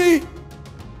 2020.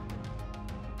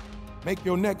 Make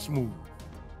your next move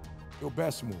your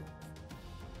best move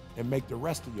and make the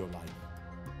rest of your life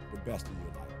the best of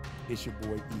your life. It's your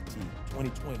boy, E.T.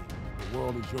 2020. The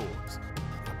world is yours.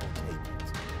 I'm going to take it.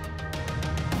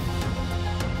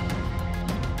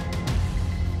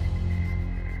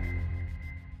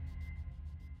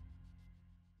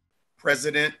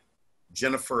 President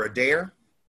Jennifer Adair,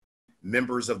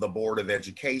 members of the Board of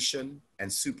Education,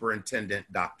 and Superintendent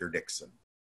Dr. Dixon.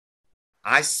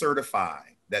 I certify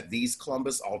that these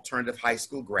Columbus Alternative High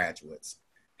School graduates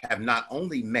have not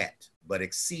only met, but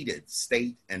exceeded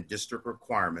state and district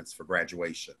requirements for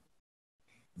graduation.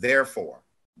 Therefore,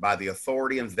 by the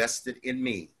authority invested in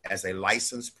me as a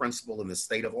licensed principal in the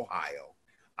state of Ohio,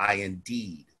 I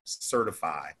indeed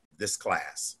certify this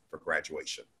class for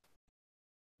graduation.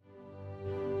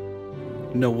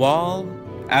 Nawal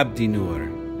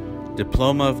Abdinur,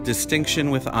 Diploma of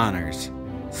Distinction with Honors,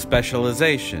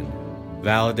 Specialization,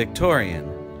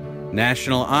 Valedictorian,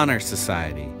 National Honor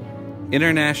Society,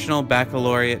 International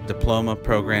Baccalaureate Diploma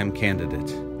Program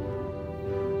Candidate.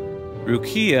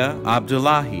 Rukia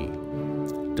Abdullahi,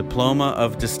 Diploma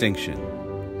of Distinction.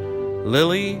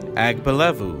 Lily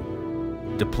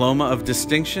Agbalevu, Diploma of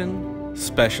Distinction,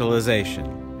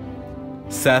 Specialization.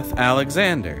 Seth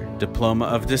Alexander, Diploma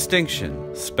of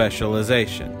Distinction,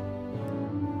 Specialization.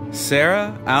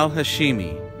 Sarah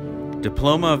Al-Hashimi,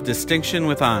 Diploma of Distinction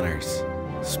with Honors,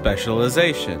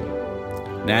 Specialization,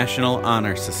 National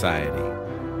Honor Society.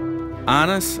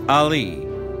 Anas Ali,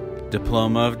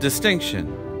 Diploma of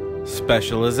Distinction,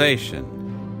 Specialization.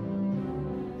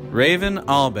 Raven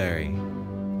Alberry,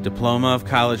 Diploma of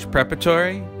College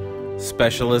Preparatory,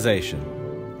 Specialization.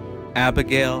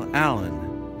 Abigail Allen,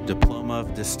 Diploma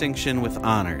of Distinction with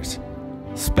Honors,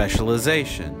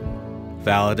 Specialization,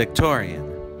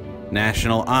 Valedictorian,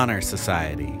 National Honor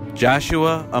Society.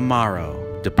 Joshua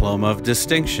Amaro, Diploma of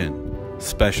Distinction,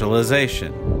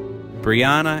 Specialization.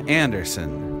 Brianna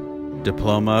Anderson,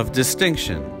 Diploma of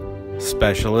Distinction,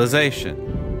 Specialization.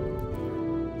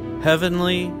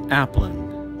 Heavenly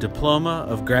Applin, Diploma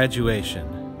of Graduation,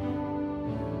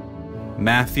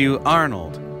 Matthew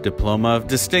Arnold, Diploma of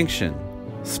Distinction,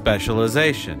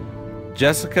 Specialization.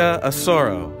 Jessica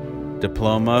Asoro,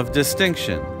 Diploma of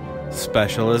Distinction,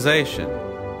 Specialization.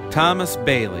 Thomas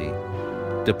Bailey,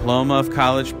 Diploma of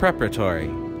College Preparatory,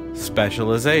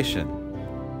 Specialization.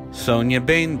 Sonia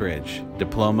Bainbridge,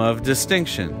 Diploma of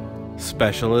Distinction,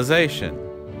 Specialization.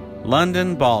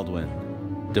 London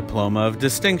Baldwin, Diploma of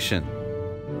Distinction.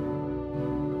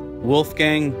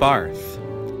 Wolfgang Barth,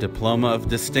 Diploma of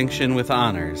Distinction with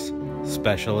Honors,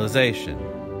 Specialization.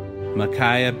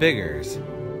 Micaiah Biggers,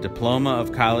 Diploma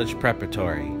of College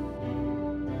Preparatory.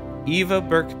 Eva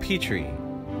Burke-Petrie,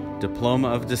 Diploma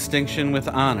of Distinction with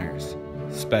Honors,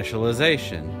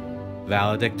 Specialization,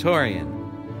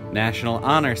 Valedictorian, National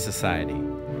Honor Society,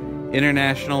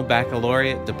 International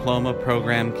Baccalaureate Diploma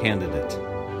Program Candidate.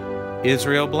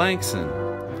 Israel Blankson,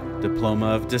 Diploma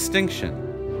of Distinction.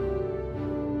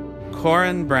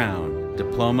 Corin Brown,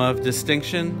 Diploma of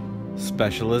Distinction,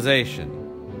 Specialization.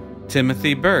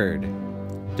 Timothy Bird,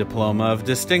 Diploma of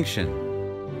Distinction.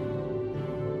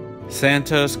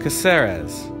 Santos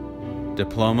Caceres,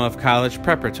 Diploma of College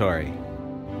Preparatory.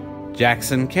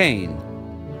 Jackson Kane,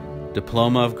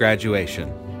 Diploma of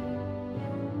Graduation.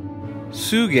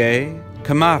 Suge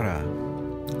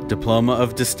Kamara, Diploma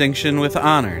of Distinction with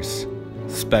Honors,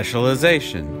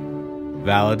 Specialization,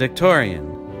 Valedictorian,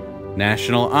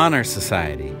 National Honor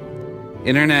Society,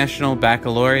 International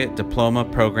Baccalaureate Diploma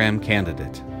Program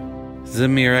Candidate.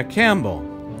 Zamira Campbell,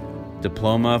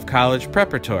 Diploma of College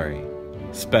Preparatory,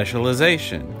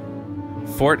 Specialization,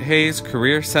 Fort Hays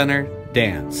Career Center,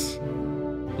 Dance.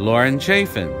 Lauren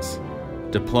Chaffins,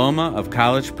 Diploma of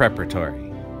College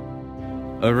Preparatory.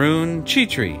 Arun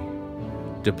Chitri,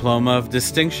 Diploma of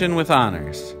Distinction with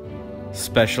Honors,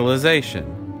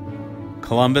 Specialization,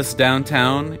 Columbus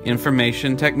Downtown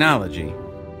Information Technology.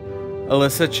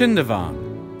 Alyssa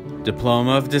Chindavong,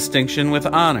 Diploma of Distinction with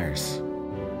Honors.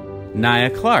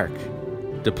 Nia Clark,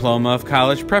 Diploma of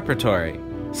College Preparatory,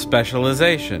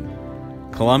 Specialization,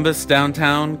 Columbus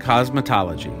Downtown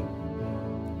Cosmetology.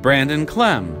 Brandon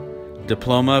Clem,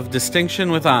 Diploma of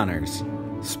Distinction with Honors,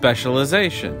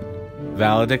 Specialization,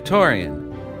 Valedictorian,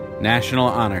 National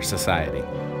Honor Society.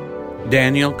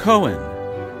 Daniel Cohen,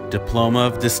 Diploma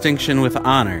of Distinction with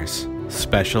Honors,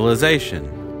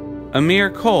 Specialization. Amir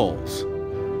Coles,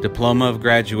 Diploma of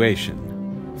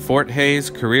Graduation, Fort Hays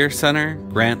Career Center,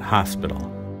 Grant Hospital.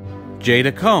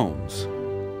 Jada Combs,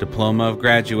 Diploma of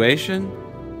Graduation,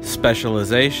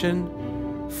 Specialization,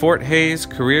 Fort Hays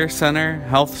Career Center,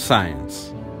 Health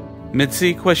Science.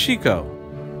 Mitzi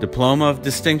Kwashiko, Diploma of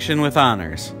Distinction with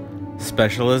Honors,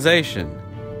 Specialization,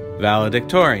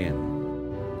 Valedictorian.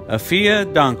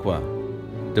 Afia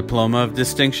Dankwa, Diploma of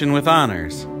Distinction with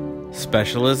Honors,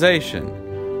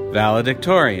 Specialization,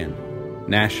 Valedictorian,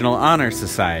 National Honor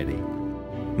Society.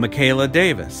 Michaela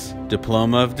Davis,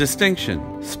 Diploma of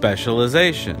Distinction,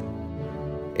 Specialization.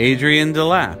 Adrian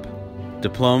DeLapp,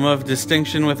 Diploma of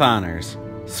Distinction with Honors,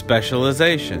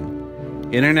 Specialization,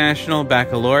 International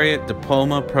Baccalaureate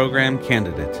Diploma Program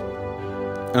Candidate.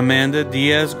 Amanda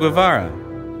Diaz Guevara,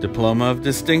 Diploma of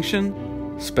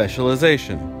Distinction,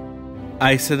 Specialization.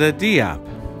 Isada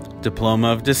Diop,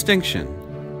 Diploma of Distinction.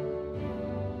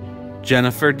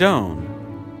 Jennifer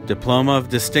Doan, Diploma of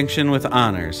Distinction with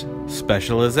Honors,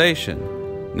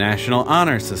 Specialization, National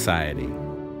Honor Society.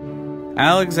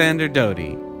 Alexander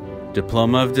Doty,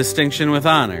 Diploma of Distinction with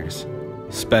Honors,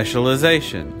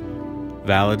 Specialization,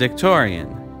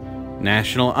 Valedictorian,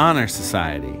 National Honor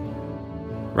Society.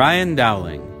 Ryan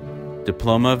Dowling,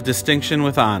 Diploma of Distinction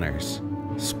with Honors,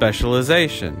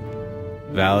 Specialization,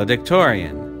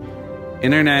 Valedictorian,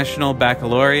 International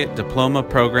Baccalaureate Diploma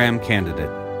Program Candidate.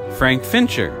 Frank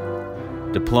Fincher,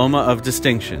 Diploma of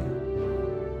Distinction.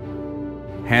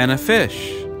 Hannah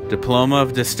Fish, Diploma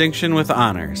of Distinction with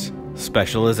Honors,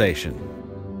 Specialization.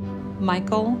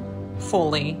 Michael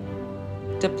Foley,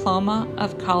 Diploma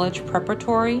of College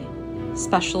Preparatory,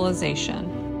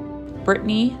 Specialization.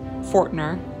 Brittany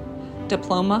Fortner,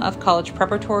 Diploma of College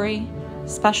Preparatory,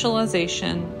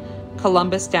 Specialization,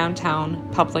 Columbus Downtown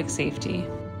Public Safety.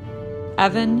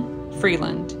 Evan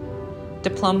Freeland,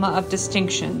 Diploma of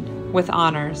Distinction with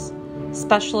Honors,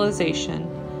 Specialization,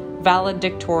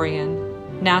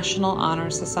 Valedictorian, National Honor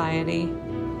Society.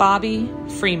 Bobby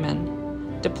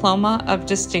Freeman, Diploma of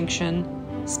Distinction,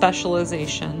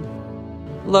 Specialization.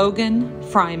 Logan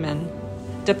Fryman,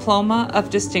 Diploma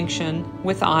of Distinction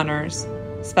with Honors,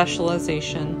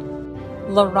 Specialization.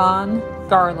 LaRon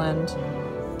Garland,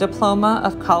 Diploma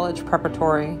of College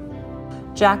Preparatory.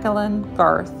 Jacqueline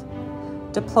Garth,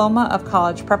 Diploma of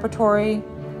College Preparatory,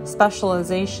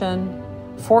 Specialization,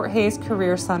 Fort Hays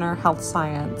Career Center Health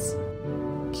Science.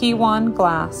 Kewan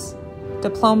Glass,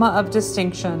 Diploma of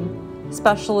Distinction,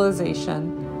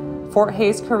 Specialization, Fort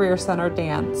Hayes Career Center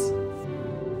Dance.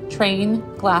 Train,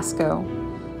 Glasgow,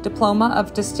 Diploma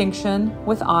of Distinction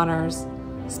with Honors,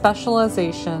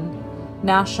 Specialization,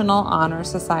 National Honor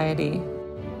Society.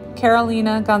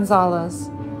 Carolina Gonzalez,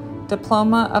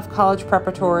 Diploma of College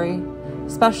Preparatory,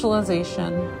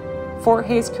 Specialization, Fort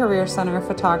Hayes Career Center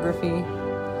Photography.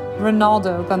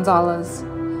 Ronaldo Gonzalez,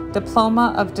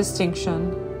 Diploma of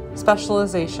Distinction,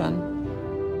 Specialization.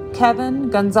 Kevin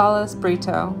Gonzalez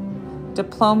Brito,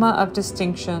 Diploma of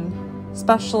Distinction,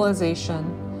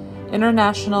 Specialization,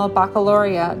 International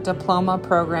Baccalaureate Diploma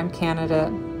Program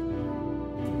Candidate.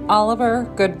 Oliver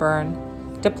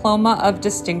Goodburn, Diploma of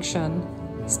Distinction,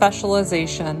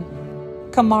 Specialization.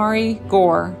 Kamari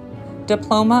Gore,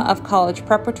 Diploma of College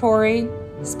Preparatory,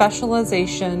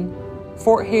 Specialization,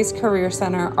 Fort Hayes Career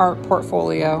Center Art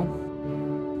Portfolio.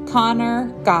 Connor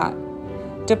Gott,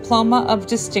 Diploma of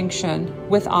Distinction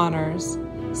with Honors,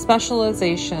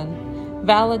 Specialization,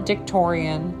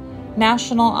 Valedictorian,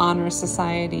 National Honor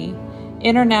Society,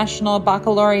 International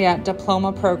Baccalaureate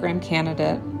Diploma Program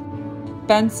Candidate.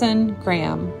 Benson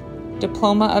Graham,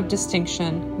 Diploma of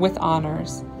Distinction with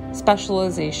Honors,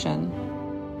 Specialization.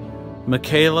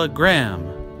 Michaela Graham,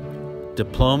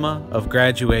 Diploma of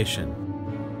Graduation.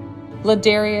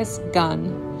 Ladarius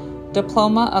Gunn,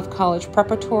 Diploma of College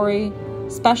Preparatory,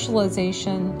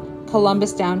 Specialization,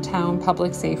 Columbus Downtown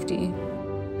Public Safety.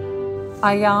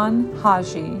 Ayan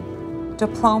Haji,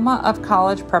 Diploma of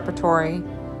College Preparatory,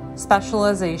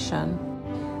 Specialization.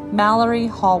 Mallory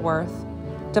Hallworth,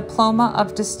 Diploma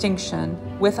of Distinction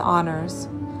with Honors,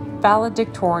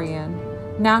 Valedictorian,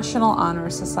 National Honor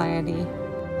Society.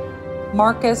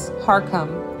 Marcus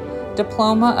Harcum,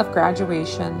 Diploma of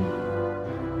Graduation.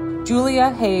 Julia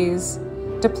Hayes,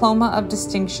 Diploma of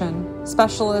Distinction,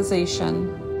 Specialization.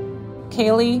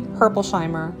 Kaylee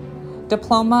Herpelsheimer,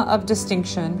 Diploma of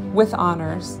Distinction with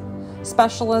Honors,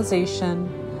 Specialization,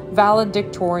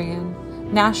 Valedictorian,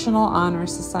 National Honor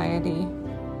Society.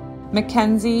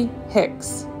 Mackenzie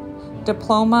Hicks,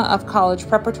 Diploma of College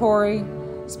Preparatory,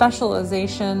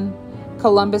 Specialization,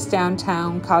 Columbus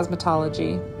Downtown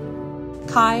Cosmetology.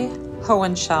 Kai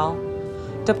Hohenschel,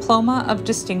 Diploma of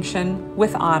Distinction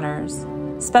with Honors,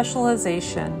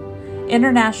 Specialization,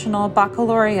 International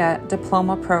Baccalaureate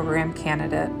Diploma Program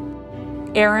Candidate.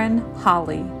 Aaron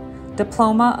Holly,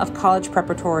 Diploma of College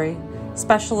Preparatory,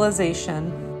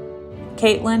 Specialization.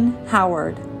 Caitlin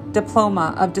Howard,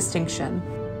 Diploma of Distinction.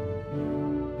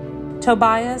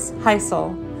 Tobias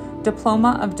Heisel,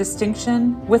 Diploma of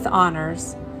Distinction with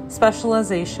Honors,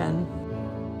 Specialization.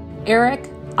 Eric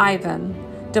Ivan,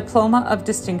 Diploma of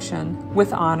Distinction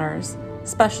with Honors,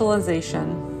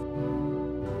 Specialization.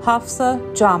 Hafsa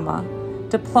Jama,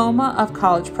 Diploma of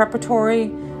College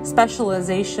Preparatory,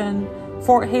 Specialization,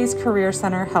 Fort Hayes Career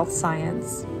Center Health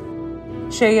Science.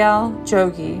 Shayel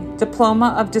Jogi,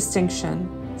 Diploma of Distinction,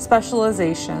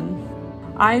 Specialization.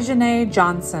 Aijane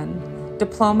Johnson,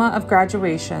 Diploma of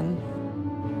Graduation.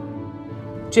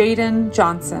 Jaden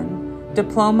Johnson,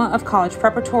 Diploma of College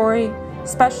Preparatory,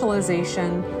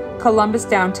 Specialization, Columbus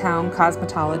Downtown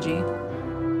Cosmetology.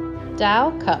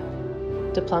 Dow Cup,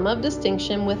 Diploma of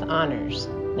Distinction with Honors,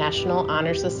 National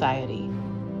Honor Society.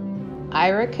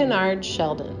 Ira Kennard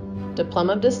Sheldon,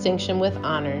 Diploma of Distinction with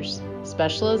Honors,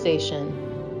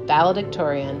 Specialization,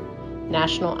 Valedictorian,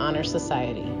 National Honor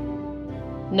Society.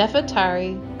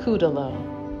 Nefertari Kudalo,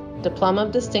 Diploma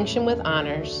of Distinction with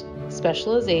Honors,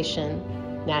 Specialization,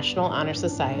 National Honor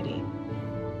Society.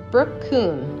 Brooke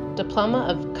Kuhn, Diploma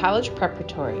of College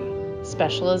Preparatory,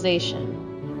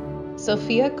 Specialization.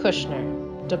 Sophia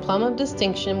Kushner, Diploma of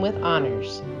Distinction with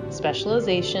Honors,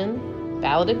 Specialization,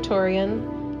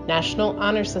 Valedictorian, National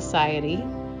Honor Society,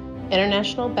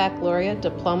 International Baccalaureate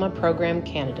Diploma Program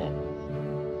Candidate.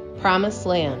 Promised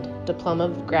Land, Diploma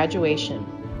of Graduation.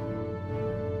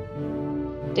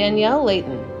 Danielle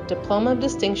Layton, Diploma of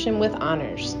Distinction with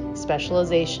Honors,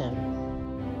 Specialization.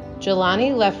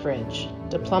 Jelani Leffridge,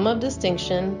 Diploma of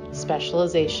Distinction,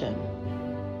 Specialization.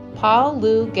 Paul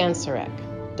Lou Gansarek,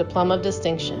 Diploma of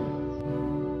Distinction.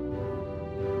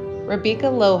 Rebecca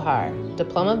Lohar,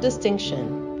 Diploma of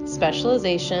Distinction,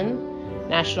 Specialization,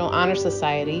 National Honor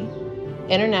Society,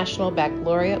 International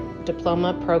Baccalaureate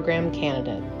Diploma Program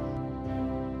Candidate.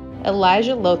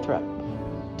 Elijah Lothrop,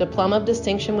 Diploma of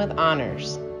Distinction with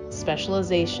Honors,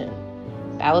 Specialization,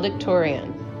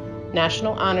 Valedictorian,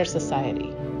 National Honor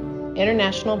Society,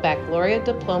 International Baccalaureate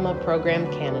Diploma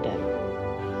Program Candidate.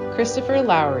 Christopher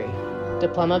Lowry,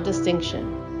 Diploma of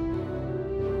Distinction.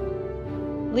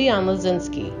 Leon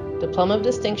Lazinski, Diploma of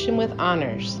Distinction with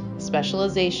Honors,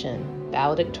 Specialization,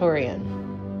 Valedictorian.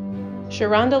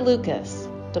 Sharonda Lucas,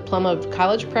 Diploma of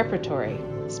College Preparatory,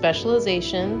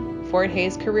 Specialization, Fort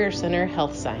Hays Career Center,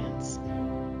 Health Science.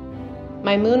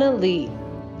 Maimuna Lee,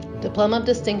 Diploma of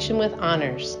Distinction with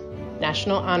Honors,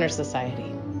 National Honor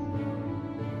Society.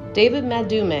 David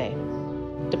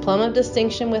Madume, Diploma of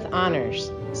Distinction with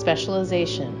Honors,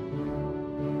 Specialization.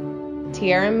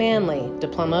 Tiara Manley,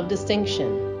 Diploma of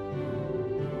Distinction.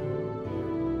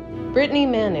 Brittany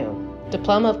Manu,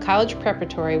 Diploma of College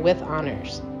Preparatory with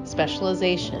Honors,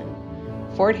 Specialization,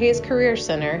 Fort Hays Career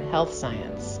Center, Health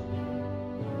Science.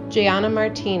 Gianna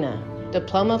Martina,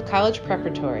 Diploma of College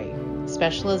Preparatory,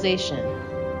 Specialization,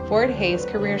 Fort Hays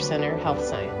Career Center, Health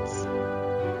Science.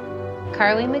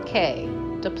 Carly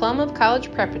McKay, Diploma of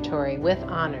College Preparatory with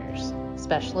Honors,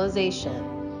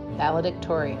 Specialization,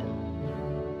 Valedictorian.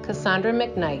 Cassandra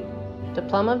McKnight,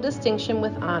 Diploma of Distinction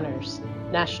with Honors,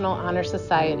 National Honor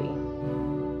Society.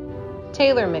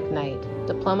 Taylor McKnight,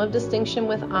 Diploma of Distinction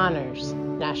with Honors,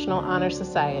 National Honor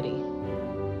Society.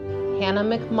 Hannah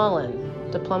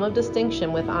McMullen, Diploma of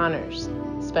Distinction with Honors,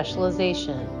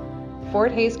 Specialization,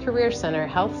 Fort Hays Career Center,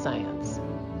 Health Science,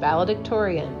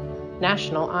 Valedictorian,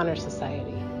 National Honor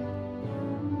Society.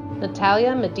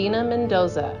 Natalia Medina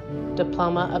Mendoza,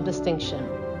 Diploma of Distinction.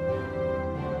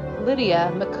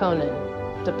 Lydia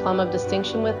McConan, Diploma of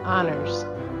Distinction with Honors,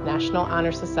 National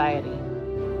Honor Society.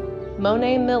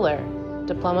 Monet Miller,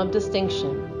 Diploma of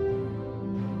Distinction.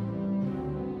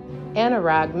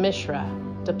 Anurag Mishra,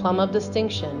 Diploma of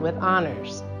Distinction with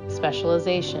Honors,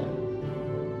 Specialization.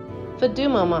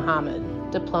 Faduma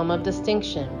Mohammed, Diploma of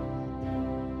Distinction.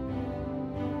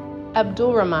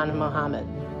 Abdul Rahman Mohammed,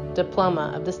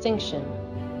 Diploma of Distinction.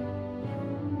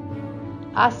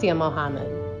 Asia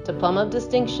Mohammed, Diploma of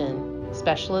Distinction,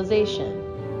 Specialization.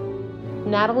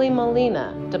 Natalie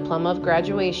Molina, Diploma of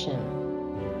Graduation.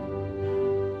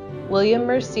 William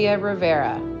Murcia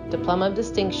Rivera, Diploma of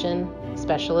Distinction,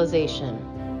 Specialization.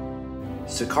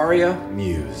 Sakaria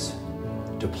Muse,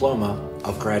 Diploma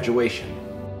of Graduation.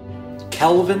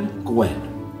 Kelvin Gwynn,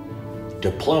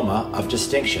 Diploma of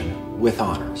Distinction with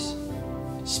Honors,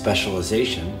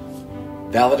 Specialization,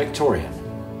 Valedictorian,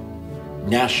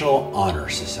 National Honor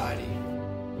Society.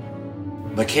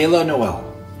 Michaela Noel,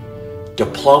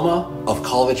 Diploma of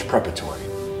College Preparatory,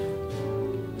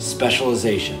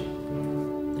 Specialization,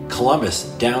 Columbus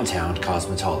Downtown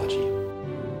Cosmetology.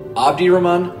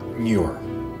 Abdirahman Muir,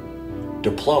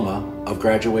 Diploma of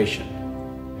Graduation,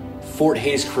 Fort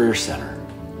Hays Career Center,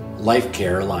 Life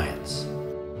Care Alliance.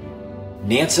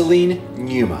 Nanceline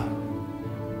Numa,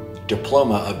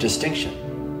 Diploma of Distinction,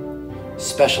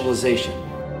 Specialization.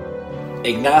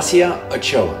 Ignacia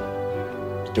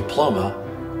Ochoa, Diploma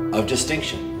of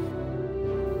Distinction.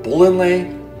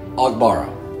 Bolinle Ogbara,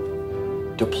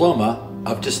 Diploma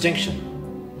of Distinction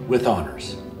with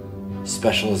Honors,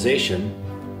 Specialization,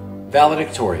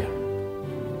 Valedictorian,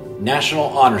 National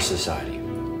Honor Society,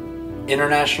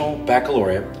 International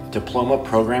Baccalaureate Diploma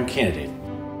Program Candidate.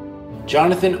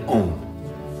 Jonathan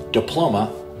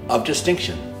Diploma of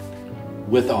Distinction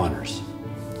with Honors,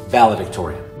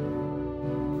 Valedictorian.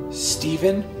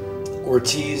 Stephen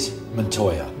Ortiz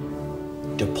Montoya,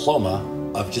 Diploma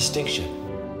of Distinction.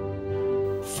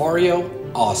 Fario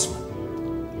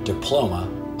Osman, Diploma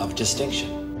of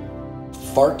Distinction.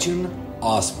 Fartun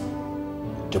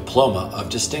Osman, Diploma of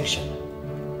Distinction,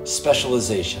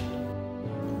 Specialization.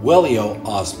 Welio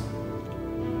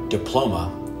Osman,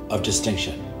 Diploma of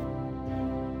Distinction.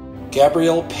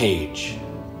 Gabrielle Page,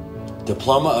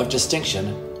 Diploma of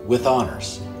Distinction with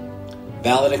Honors,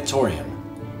 Valedictorian,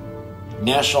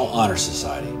 National Honor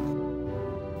Society.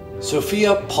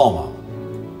 Sophia Palma,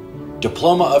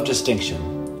 Diploma of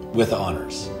Distinction with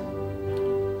Honors,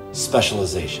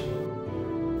 Specialization.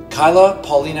 Kyla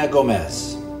Paulina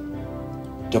Gomez,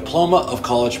 Diploma of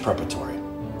College Preparatory,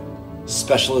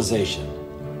 Specialization,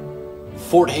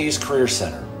 Fort Hays Career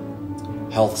Center,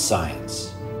 Health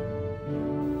Science.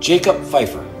 Jacob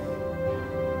Pfeiffer,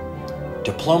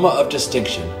 Diploma of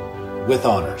Distinction with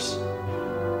Honors,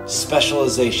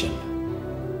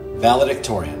 Specialization,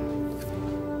 Valedictorian,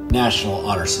 National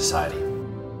Honor Society.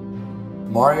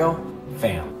 Mario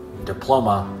Pham,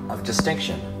 Diploma of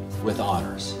Distinction with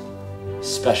Honors,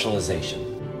 Specialization.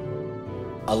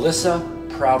 Alyssa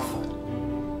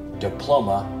Proudfoot,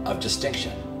 Diploma of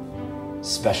Distinction,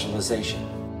 Specialization.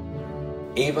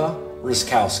 Ava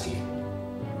Ryskowski,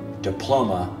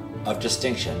 Diploma of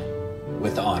Distinction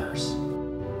with Honors.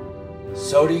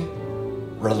 Sodi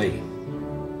Raleigh,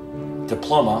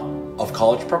 Diploma of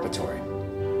College Preparatory,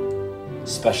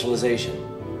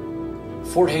 Specialization,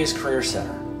 Fort Hays Career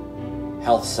Center,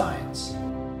 Health Science.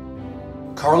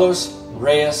 Carlos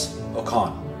Reyes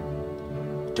Ocon,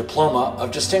 Diploma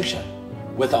of Distinction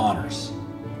with Honors,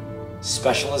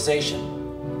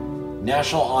 Specialization,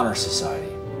 National Honor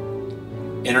Society,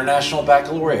 International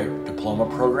Baccalaureate Diploma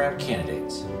Program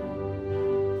candidates.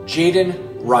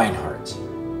 Jaden Reinhardt,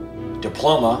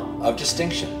 Diploma of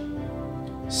Distinction,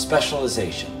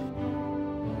 Specialization.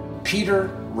 Peter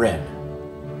Wren,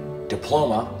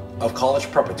 Diploma of College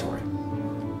Preparatory,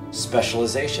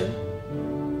 Specialization.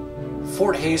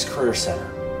 Fort Hays Career Center,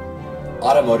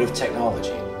 Automotive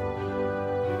Technology.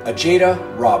 Ajada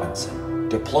Robinson,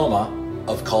 Diploma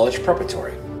of College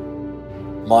Preparatory.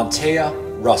 Montea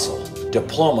Russell,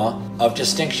 Diploma of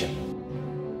Distinction.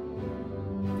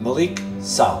 Malik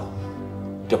Sal,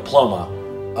 Diploma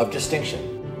of Distinction.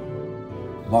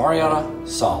 Mariana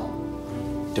Sal,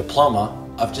 Diploma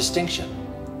of Distinction,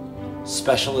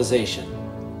 Specialization,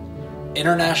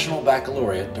 International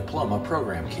Baccalaureate Diploma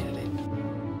Program candidate.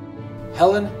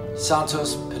 Helen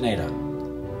Santos Pineda,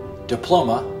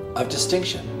 Diploma of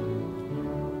Distinction,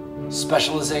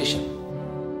 Specialization.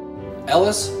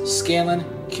 Ellis Scanlon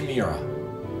Kimura,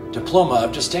 Diploma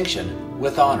of Distinction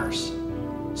with Honors,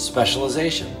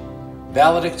 Specialization,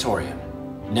 Valedictorian,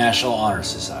 National Honor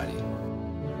Society.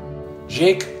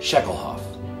 Jake Shekelhoff,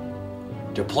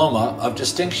 Diploma of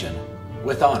Distinction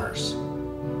with Honors,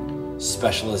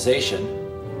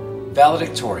 Specialization,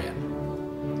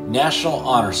 Valedictorian, National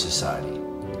Honor Society,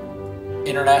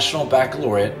 International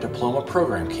Baccalaureate Diploma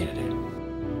Program candidate.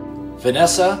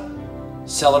 Vanessa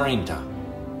Celerinta,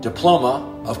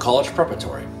 Diploma of College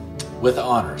Preparatory with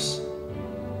Honors,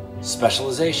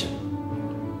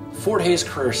 Specialization, Fort Hays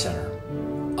Career Center,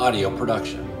 Audio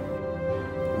Production.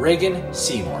 Reagan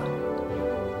Seymour,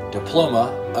 Diploma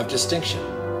of Distinction,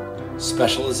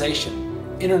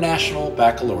 Specialization, International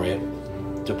Baccalaureate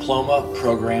Diploma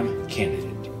Program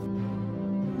candidate.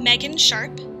 Megan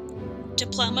Sharp,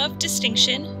 Diploma of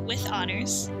Distinction with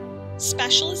Honors,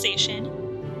 Specialization,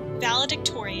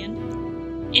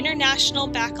 Valedictorian, International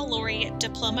Baccalaureate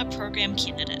Diploma Program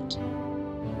candidate.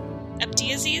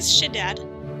 Abdiaziz Shaddad,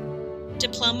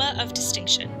 Diploma of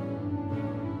Distinction.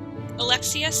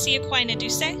 Alexia Siaquina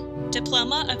Duse,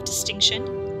 Diploma of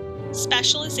Distinction,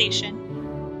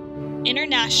 Specialization,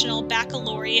 International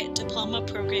Baccalaureate Diploma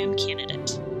Program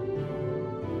candidate.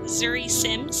 Zuri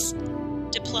Sims,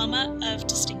 Diploma of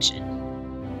Distinction.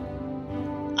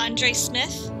 Andre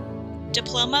Smith,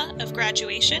 Diploma of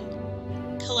Graduation,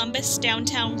 Columbus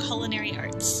Downtown Culinary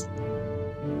Arts.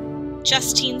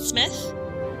 Justine Smith,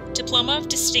 Diploma of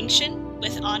Distinction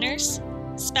with Honors,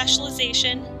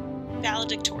 Specialization,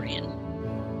 Valedictorian.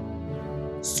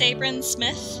 Sabrin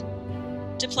Smith,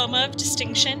 Diploma of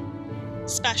Distinction,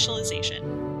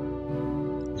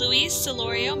 Specialization. Luis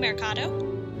Celorio Mercado,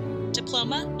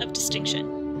 Diploma of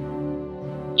Distinction.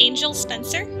 Angel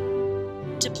Spencer,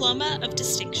 Diploma of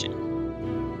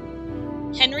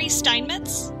Distinction. Henry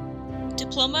Steinmetz,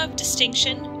 Diploma of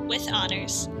Distinction with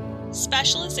Honors,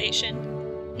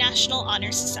 Specialization, National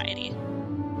Honor Society.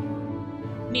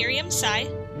 Miriam Tsai,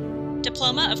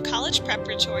 Diploma of College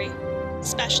Preparatory,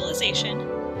 Specialization,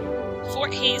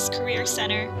 Fort Hays Career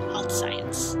Center, Health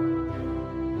Science.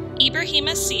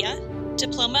 Ibrahima Sia,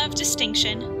 Diploma of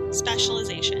Distinction,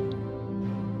 Specialization.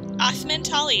 Athman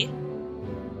Tali,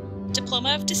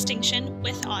 Diploma of Distinction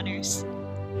with Honors,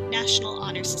 National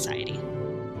Honor Society.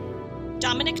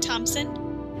 Dominic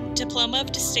Thompson, Diploma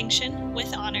of Distinction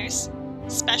with Honors,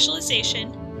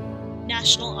 Specialization,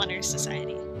 National Honor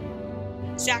Society.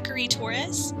 Zachary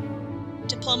Torres,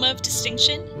 Diploma of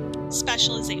Distinction,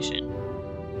 Specialization.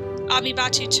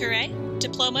 Abibatu Toure,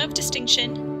 Diploma of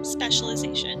Distinction,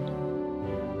 Specialization.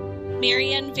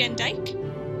 Marianne Van Dyke,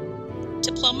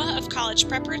 Diploma of College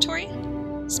Preparatory,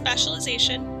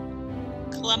 Specialization,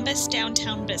 Columbus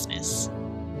Downtown Business.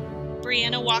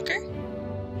 Brianna Walker,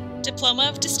 Diploma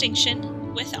of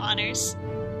Distinction with Honors,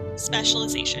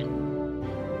 Specialization.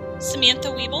 Samantha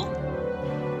Weeble,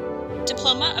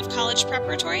 Diploma of College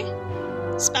Preparatory,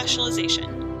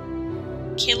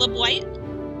 Specialization. Caleb White,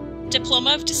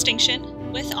 Diploma of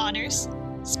Distinction with Honors,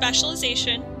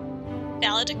 Specialization,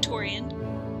 Valedictorian,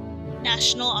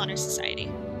 National Honor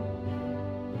Society.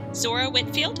 Zora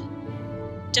Whitfield,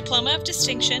 Diploma of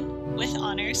Distinction with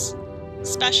Honors,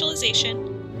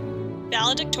 Specialization,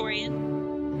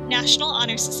 Valedictorian, National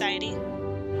Honor Society,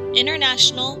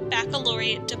 International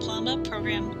Baccalaureate Diploma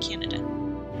Program candidate.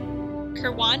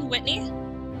 Kerwan Whitney,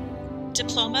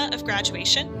 Diploma of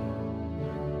Graduation.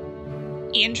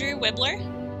 Andrew Wibbler,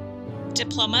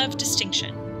 Diploma of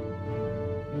Distinction.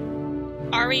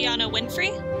 Ariana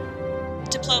Winfrey,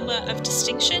 Diploma of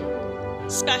Distinction,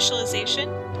 Specialization,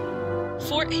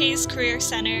 Fort Hays Career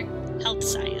Center, Health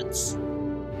Science.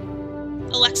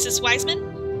 Alexis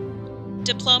Wiseman,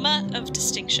 Diploma of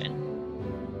Distinction.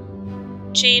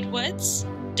 Jade Woods,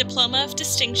 Diploma of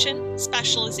Distinction,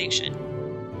 Specialization.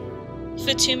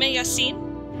 Fatuma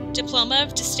Yassin, Diploma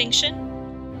of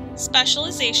Distinction,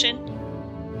 Specialization,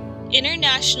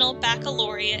 International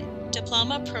Baccalaureate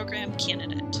Diploma Program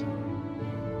Candidate.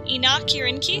 Enoch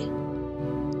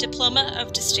Urinki, Diploma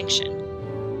of Distinction.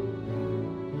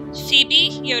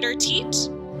 Phoebe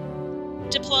Yoder-Teet,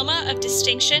 Diploma of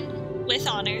Distinction with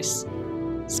Honors,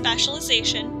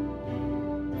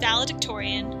 Specialization,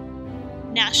 Valedictorian,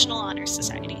 National Honor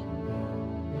Society.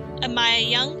 Amaya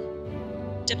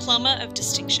Young, Diploma of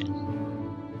Distinction.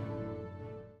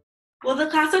 Will the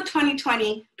class of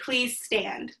 2020 please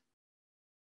stand?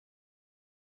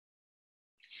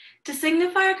 To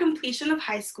signify our completion of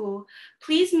high school,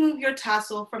 please move your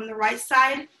tassel from the right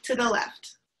side to the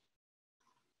left.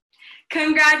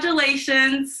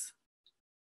 Congratulations!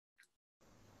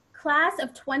 Class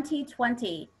of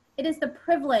 2020, it is the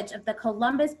privilege of the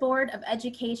Columbus Board of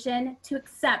Education to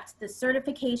accept the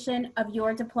certification of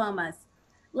your diplomas.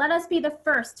 Let us be the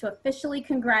first to officially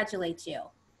congratulate you.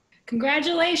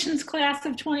 Congratulations, class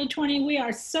of 2020. We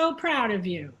are so proud of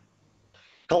you.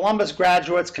 Columbus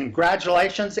graduates,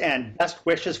 congratulations and best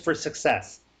wishes for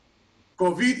success.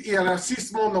 COVID y el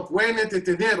racismo no pueden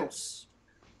detenernos.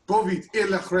 COVID et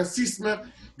le racisme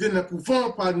ne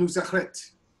pouvons pas nous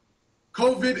arrêter.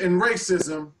 COVID and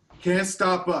racism can't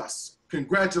stop us.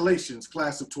 Congratulations,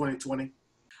 class of 2020.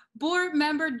 Board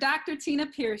member Dr. Tina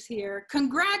Pierce here.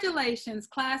 Congratulations,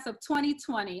 class of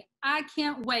 2020. I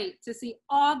can't wait to see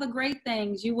all the great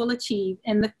things you will achieve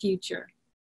in the future.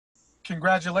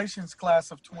 Congratulations,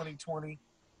 class of 2020.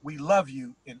 We love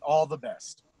you and all the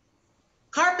best.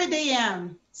 Carpe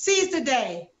diem. Seize the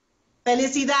day.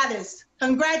 Felicidades.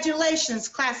 Congratulations,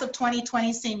 class of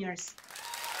 2020 seniors.